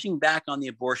they're pushing back on the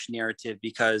abortion narrative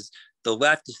because the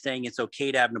left is saying it's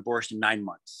okay to have an abortion in 9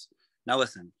 months. Now,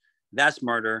 listen, that's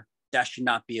murder. That should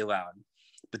not be allowed.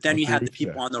 But then you have the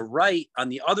people on the right, on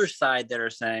the other side, that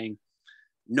are saying,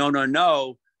 no,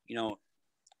 you know,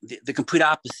 the complete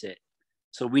opposite.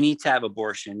 So we need to have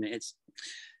abortion.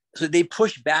 So they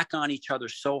push back on each other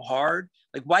so hard.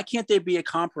 Like, why can't there be a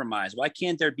compromise? Why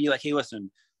can't there be like, hey, listen,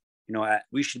 you know,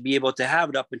 we should be able to have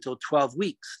it up until 12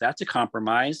 weeks. That's a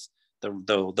compromise.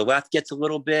 The left gets a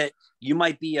little bit, you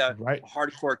might be a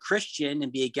hardcore Christian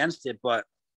and be against it, but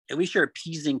at least you're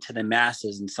appeasing to the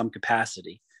masses in some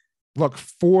capacity. Look,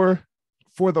 for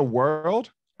the world,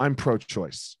 I'm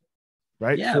pro-choice,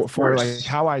 right? Yeah, for like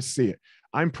how I see it,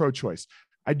 I'm pro-choice.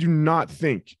 I do not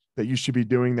think that you should be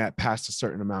doing that past a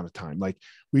certain amount of time. Like,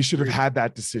 we should have had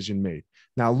that decision made.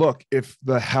 Now, look, if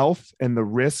the health and the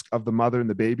risk of the mother and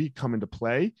the baby come into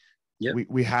play,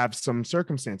 we have some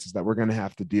circumstances that we're going to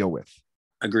have to deal with.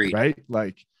 Agreed. Right?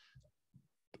 Like,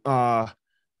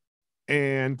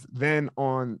 and then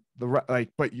on the right, like,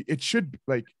 but it should,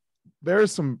 like, there are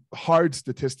some hard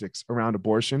statistics around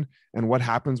abortion and what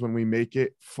happens when we make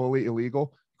it fully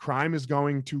illegal. Crime is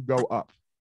going to go up,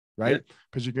 right?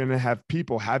 Because you're going to have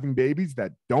people having babies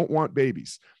that don't want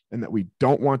babies and that we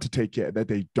don't want to take care, that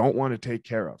they don't want to take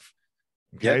care of.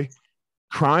 Okay.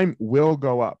 Crime will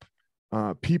go up.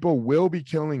 People will be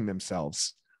killing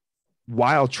themselves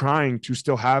while trying to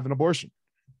still have an abortion.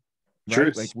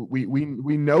 Right? Like, we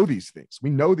know these things.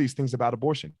 We know these things about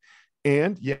abortion.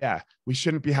 And we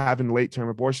shouldn't be having late-term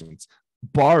abortions,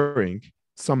 barring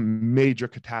some major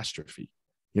catastrophe,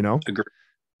 you know? Agreed.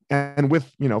 And with,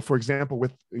 you know, for example,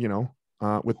 with the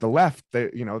left, they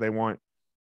want,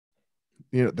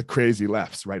 you know, the crazy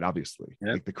lefts, right? Obviously,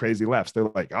 like the crazy lefts,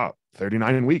 they're like,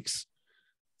 39 weeks.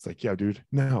 It's like, yeah, dude,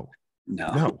 no,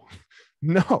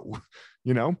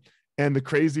 you know? And the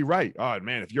crazy right, oh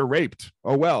man, if you're raped,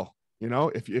 oh well, you know,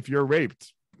 if you're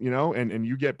raped, you know, and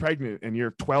you get pregnant and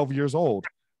you're 12 years old,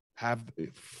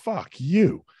 fuck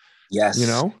you. Yes. You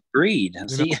know, agreed.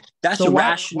 See, that's so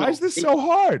irrational. Why is this so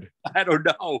hard? I don't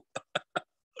know.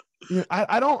 You know,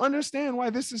 I don't understand why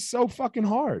this is so fucking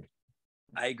hard.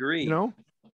 I agree. You know,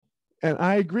 and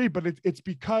I agree, but it's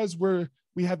because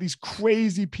we have these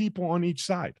crazy people on each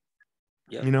side.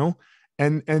 You know,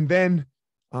 and then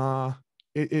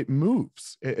it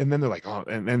moves, and then they're like, oh,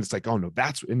 and then it's like, oh no,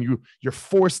 and you're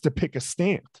forced to pick a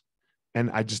stand, and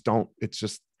I just don't. It's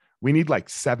just, we need like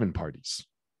 7 parties,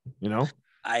 you know.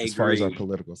 I agree. As far as our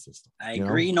political system, I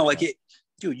agree. You know, like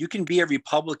dude, you can be a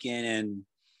Republican and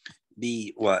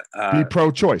be what? Be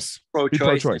pro-choice.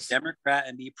 Pro-choice. Democrat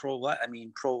and be pro-life. I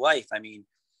mean,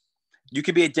 you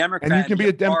could be a Democrat, and you can be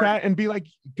a Democrat and be like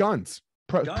guns,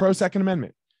 pro Second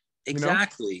Amendment.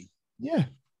 Exactly. You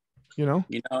know?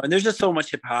 You know, and there's just so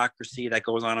much hypocrisy that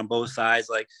goes on both sides.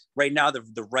 Like right now,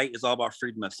 the right is all about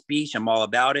freedom of speech. I'm all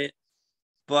about it.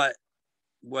 But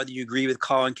whether you agree with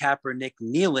Colin Kaepernick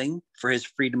kneeling for his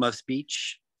freedom of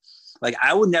speech, like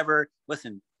I would never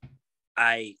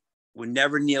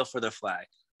kneel for the flag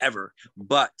ever.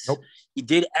 But he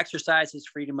did exercise his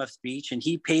freedom of speech and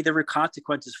he paid the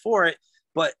consequences for it.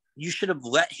 But you should have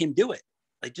let him do it.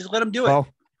 Like, just let him do it.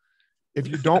 If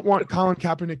you don't want Colin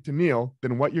Kaepernick to kneel,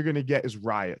 then what you're going to get is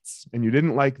riots. And you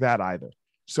didn't like that either.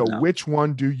 So which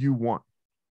one do you want?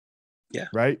 Yeah.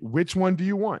 Right? Which one do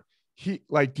you want? Do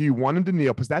you want him to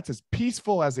kneel? Because that's as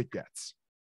peaceful as it gets.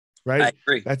 Right? I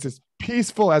agree. That's as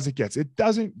peaceful as it gets. It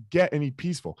doesn't get any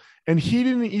peaceful. And he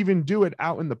didn't even do it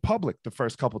out in the public the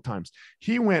first couple of times.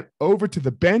 He went over to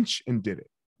the bench and did it.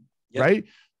 Yep. Right?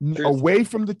 Away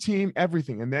from the team,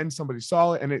 everything. And then somebody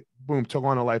saw it and it, boom, took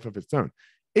on a life of its own.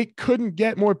 It couldn't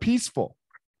get more peaceful.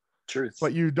 Truth.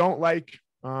 But you don't like,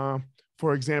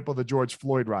 for example, the George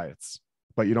Floyd riots,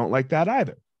 but you don't like that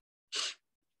either.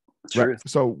 Truth. Right?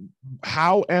 So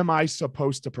how am I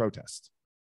supposed to protest?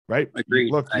 right?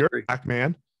 Agreed. Look, I you're agree. a black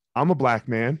man. I'm a black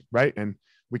man, right? And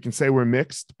we can say we're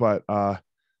mixed, but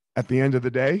at the end of the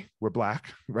day, we're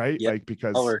black, right? Yep. Like,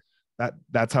 because Color.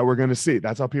 that's how we're going to see.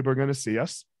 That's how people are going to see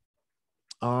us.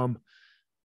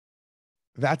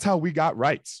 That's how we got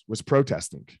rights, was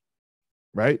protesting,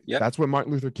 right? Yep. That's what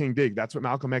Martin Luther King did. That's what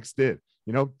Malcolm X did,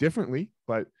 you know, differently,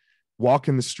 but walk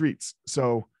in the streets.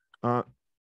 So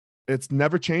it's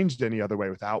never changed any other way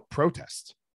without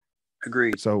protest.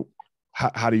 Agreed. So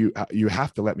how do you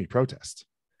have to let me protest?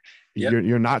 Yep.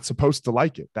 You're not supposed to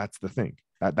like it. That's the thing.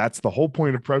 That's the whole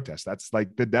point of protest. That's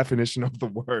like the definition of the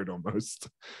word almost.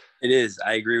 It is.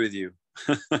 I agree with you.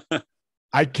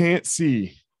 I can't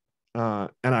see, and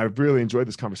I really enjoyed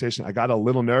this conversation. I got a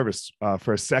little nervous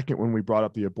for a second when we brought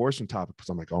up the abortion topic, because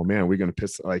I'm like, oh man, we're going to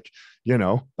piss, like, you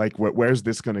know, like where's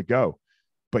this going to go?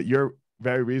 But you're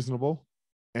very reasonable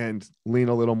and lean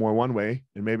a little more one way,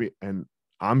 and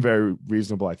I'm very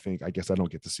reasonable. I think, I guess I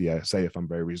don't get to say if I'm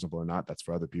very reasonable or not. That's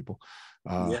for other people.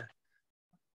 Yeah.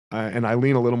 And I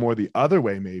lean a little more the other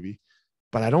way maybe,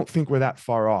 but I don't think we're that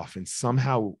far off. And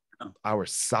somehow our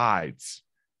sides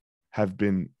have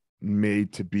been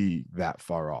made to be that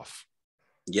far off.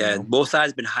 Yeah. You know? Both sides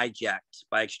have been hijacked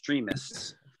by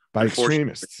extremists. By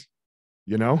extremists,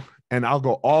 you know, and I'll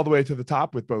go all the way to the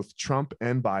top with both Trump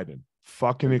and Biden.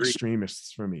 Fucking Agreed.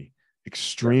 Extremists for me.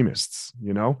 Extremists,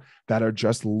 you know, that are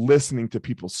just listening to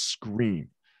people scream.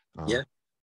 Yeah.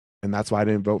 And that's why I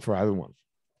didn't vote for either one.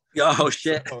 Oh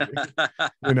shit.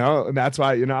 You know, and that's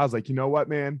why, you know, I was like, you know what,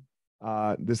 man,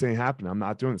 this ain't happening. I'm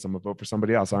not doing this. I'm gonna vote for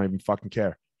somebody else. I don't even fucking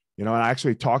care. You know, and I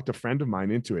actually talked a friend of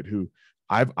mine into it, who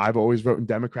I've always voted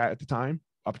Democrat at the time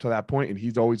up to that point, and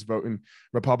he's always voting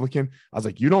Republican. I was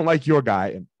like, you don't like your guy,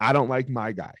 and I don't like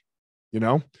my guy, you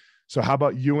know? So how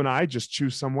about you and I just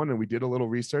choose someone? And we did a little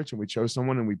research and we chose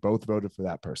someone and we both voted for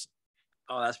that person.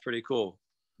 Oh, that's pretty cool.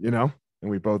 You know, and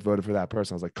we both voted for that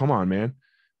person. I was like, come on, man.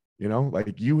 You know,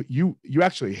 like you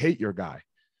actually hate your guy.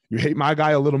 You hate my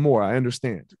guy a little more. I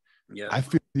understand. Yeah. I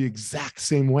feel the exact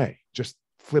same way. Just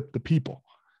flip the people,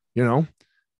 you know?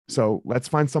 So let's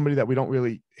find somebody that we don't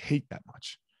really hate that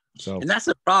much. So, and that's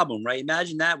the problem, right?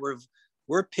 Imagine that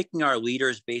we're picking our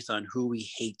leaders based on who we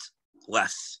hate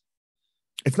less.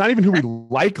 It's not even who we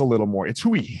like a little more. It's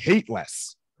who we hate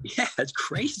less. Yeah, it's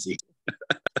crazy.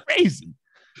 Crazy.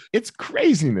 It's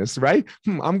craziness, right?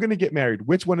 I'm going to get married.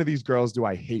 Which one of these girls do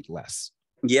I hate less?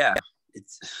 Yeah.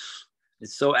 It's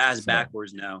so ass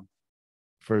backwards now.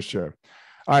 For sure.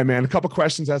 All right, man. A couple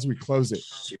questions as we close it.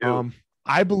 Shoot.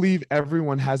 I believe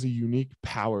everyone has a unique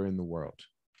power in the world.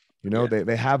 You know,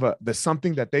 they have there's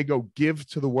something that they go give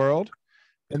to the world,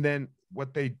 and then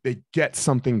what they get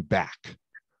something back.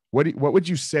 What would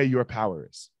you say your power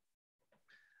is?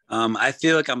 I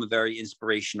feel like I'm a very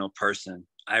inspirational person.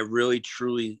 I really,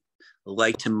 truly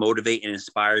like to motivate and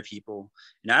inspire people.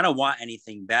 And I don't want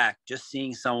anything back. Just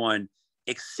seeing someone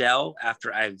excel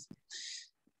after I've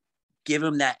given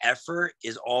them that effort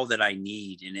is all that I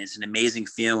need. And it's an amazing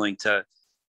feeling to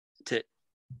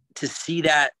see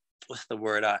that, what's the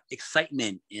word,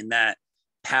 excitement and that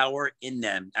power in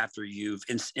them after you've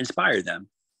inspired them.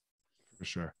 For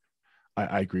sure.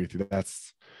 I agree with you.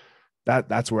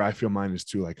 That's where I feel mine is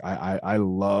too. Like I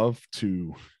love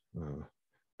to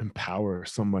empower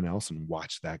someone else and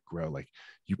watch that grow. Like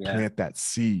you plant that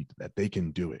seed that they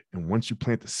can do it. And once you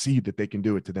plant the seed that they can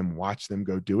do it, to them watch them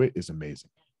go do it is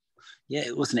amazing. Yeah.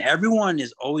 Listen, everyone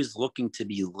is always looking to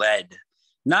be led,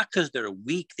 not because they're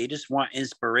weak. They just want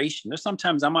inspiration. There's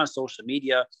sometimes I'm on social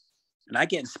media and I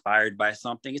get inspired by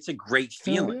something. It's a great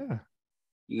feeling. Yeah.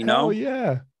 You know?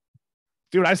 Yeah.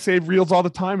 Dude, I save reels all the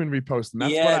time and repost them.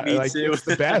 That's what I like. Too. It's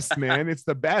the best, man. It's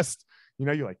the best. You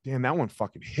know, you're like, damn, that one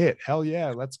fucking hit. Hell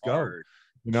yeah, let's go. Hard.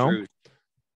 You know? Truth.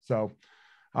 So,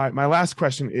 all right, my last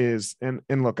question is, and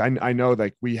look, I know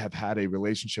like we have had a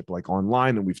relationship like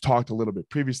online and we've talked a little bit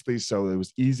previously, so it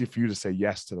was easy for you to say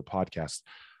yes to the podcast.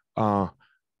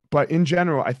 But in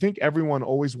general, I think everyone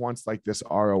always wants like this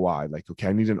ROI, like, okay,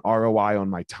 I need an ROI on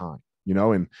my time, you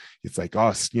know, and it's like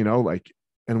us, you know, like,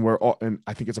 and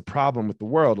I think it's a problem with the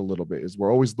world a little bit is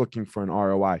we're always looking for an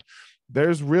ROI.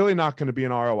 There's really not going to be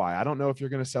an ROI. I don't know if you're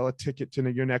going to sell a ticket to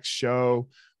your next show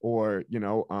or, you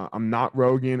know, I'm not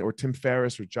Rogan or Tim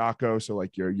Ferriss or Jocko. So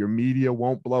like your media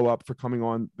won't blow up for coming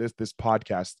on this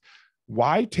podcast.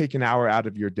 Why take an hour out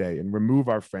of your day and remove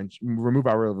our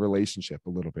relationship a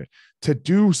little bit to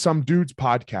do some dude's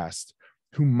podcast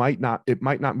who might not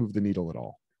move the needle at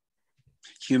all?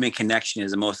 Human connection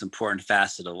is the most important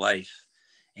facet of life.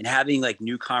 And having like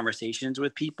new conversations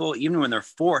with people, even when they're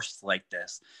forced like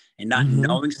this, and not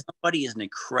knowing somebody is an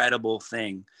incredible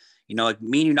thing. You know, like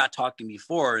me and you not talking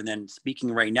before, and then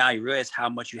speaking right now, you realize how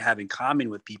much you have in common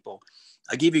with people.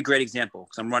 I'll give you a great example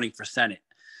because I'm running for Senate.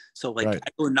 So like I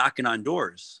go knocking on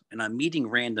doors and I'm meeting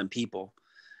random people,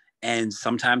 and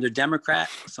sometimes they're Democrat,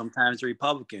 sometimes they're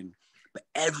Republican, but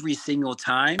every single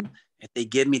time, if they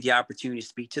give me the opportunity to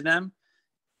speak to them,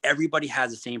 everybody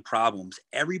has the same problems.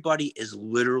 Everybody is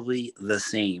literally the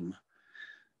same.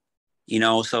 You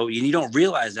know, so you don't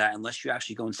realize that unless you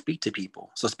actually go and speak to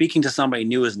people. So speaking to somebody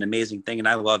new is an amazing thing, and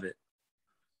I love it.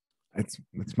 It's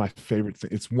my favorite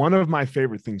thing. It's one of my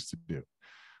favorite things to do.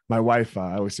 My wife,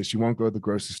 I always say she won't go to the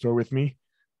grocery store with me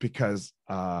because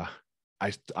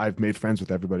I've made friends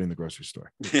with everybody in the grocery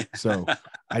store. So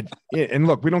and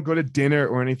look, we don't go to dinner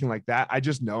or anything like that. I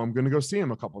just know I'm going to go see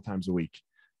them a couple of times a week.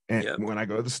 And when I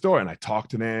go to the store and I talk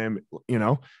to them, you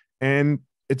know, and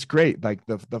it's great. Like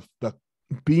the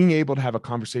being able to have a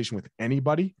conversation with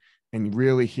anybody and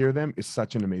really hear them is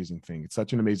such an amazing thing. It's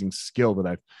such an amazing skill that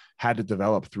I've had to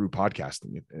develop through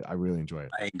podcasting. I really enjoy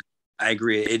it. I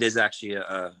agree. It is actually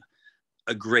a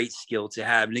great skill to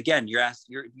have. And again,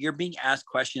 you're being asked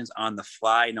questions on the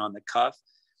fly and on the cuff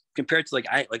compared to like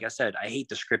I said, I hate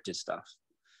the scripted stuff.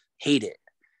 Hate it.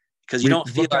 Because you don't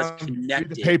feel as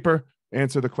connected. Read the paper,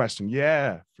 answer the question.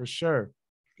 Yeah, for sure.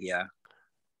 Yeah.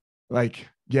 Like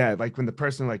when the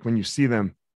person, like when you see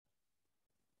them,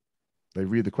 they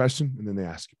read the question and then they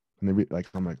ask you. And they read, like,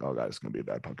 I'm like, oh God, it's gonna be a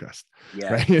bad podcast.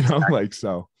 Yeah. Right. You know, like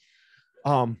so.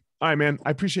 All right, man.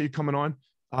 I appreciate you coming on.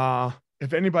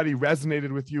 If anybody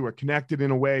resonated with you or connected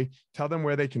in a way, tell them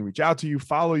where they can reach out to you,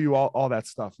 follow you, all that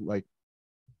stuff. Like,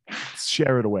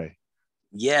 share it away.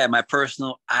 Yeah, my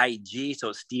personal IG, so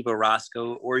it's Steve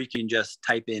Orosco, or you can just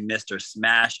type in Mr.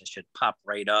 Smash. It should pop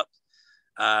right up.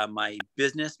 My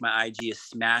business, my IG is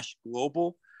Smash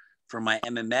Global. For my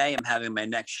MMA, I'm having my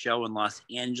next show in Los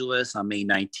Angeles on May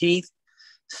 19th,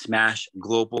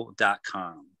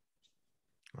 smashglobal.com.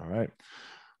 All right,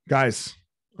 guys.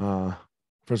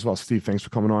 First of all, Steve, thanks for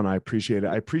coming on. I appreciate it.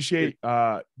 I appreciate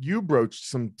you broached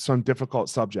some difficult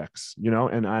subjects, you know,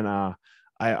 and I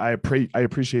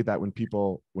appreciate that when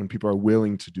people are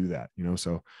willing to do that, you know,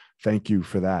 so thank you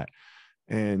for that.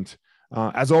 And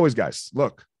as always, guys,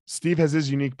 look, Steve has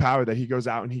his unique power that he goes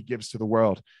out and he gives to the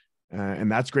world.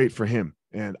 And that's great for him.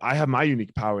 And I have my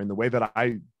unique power in the way that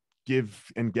I give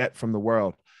and get from the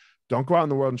world. Don't go out in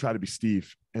the world and try to be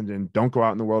Steve. And then don't go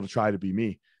out in the world to try to be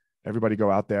me. Everybody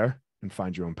go out there and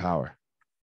find your own power.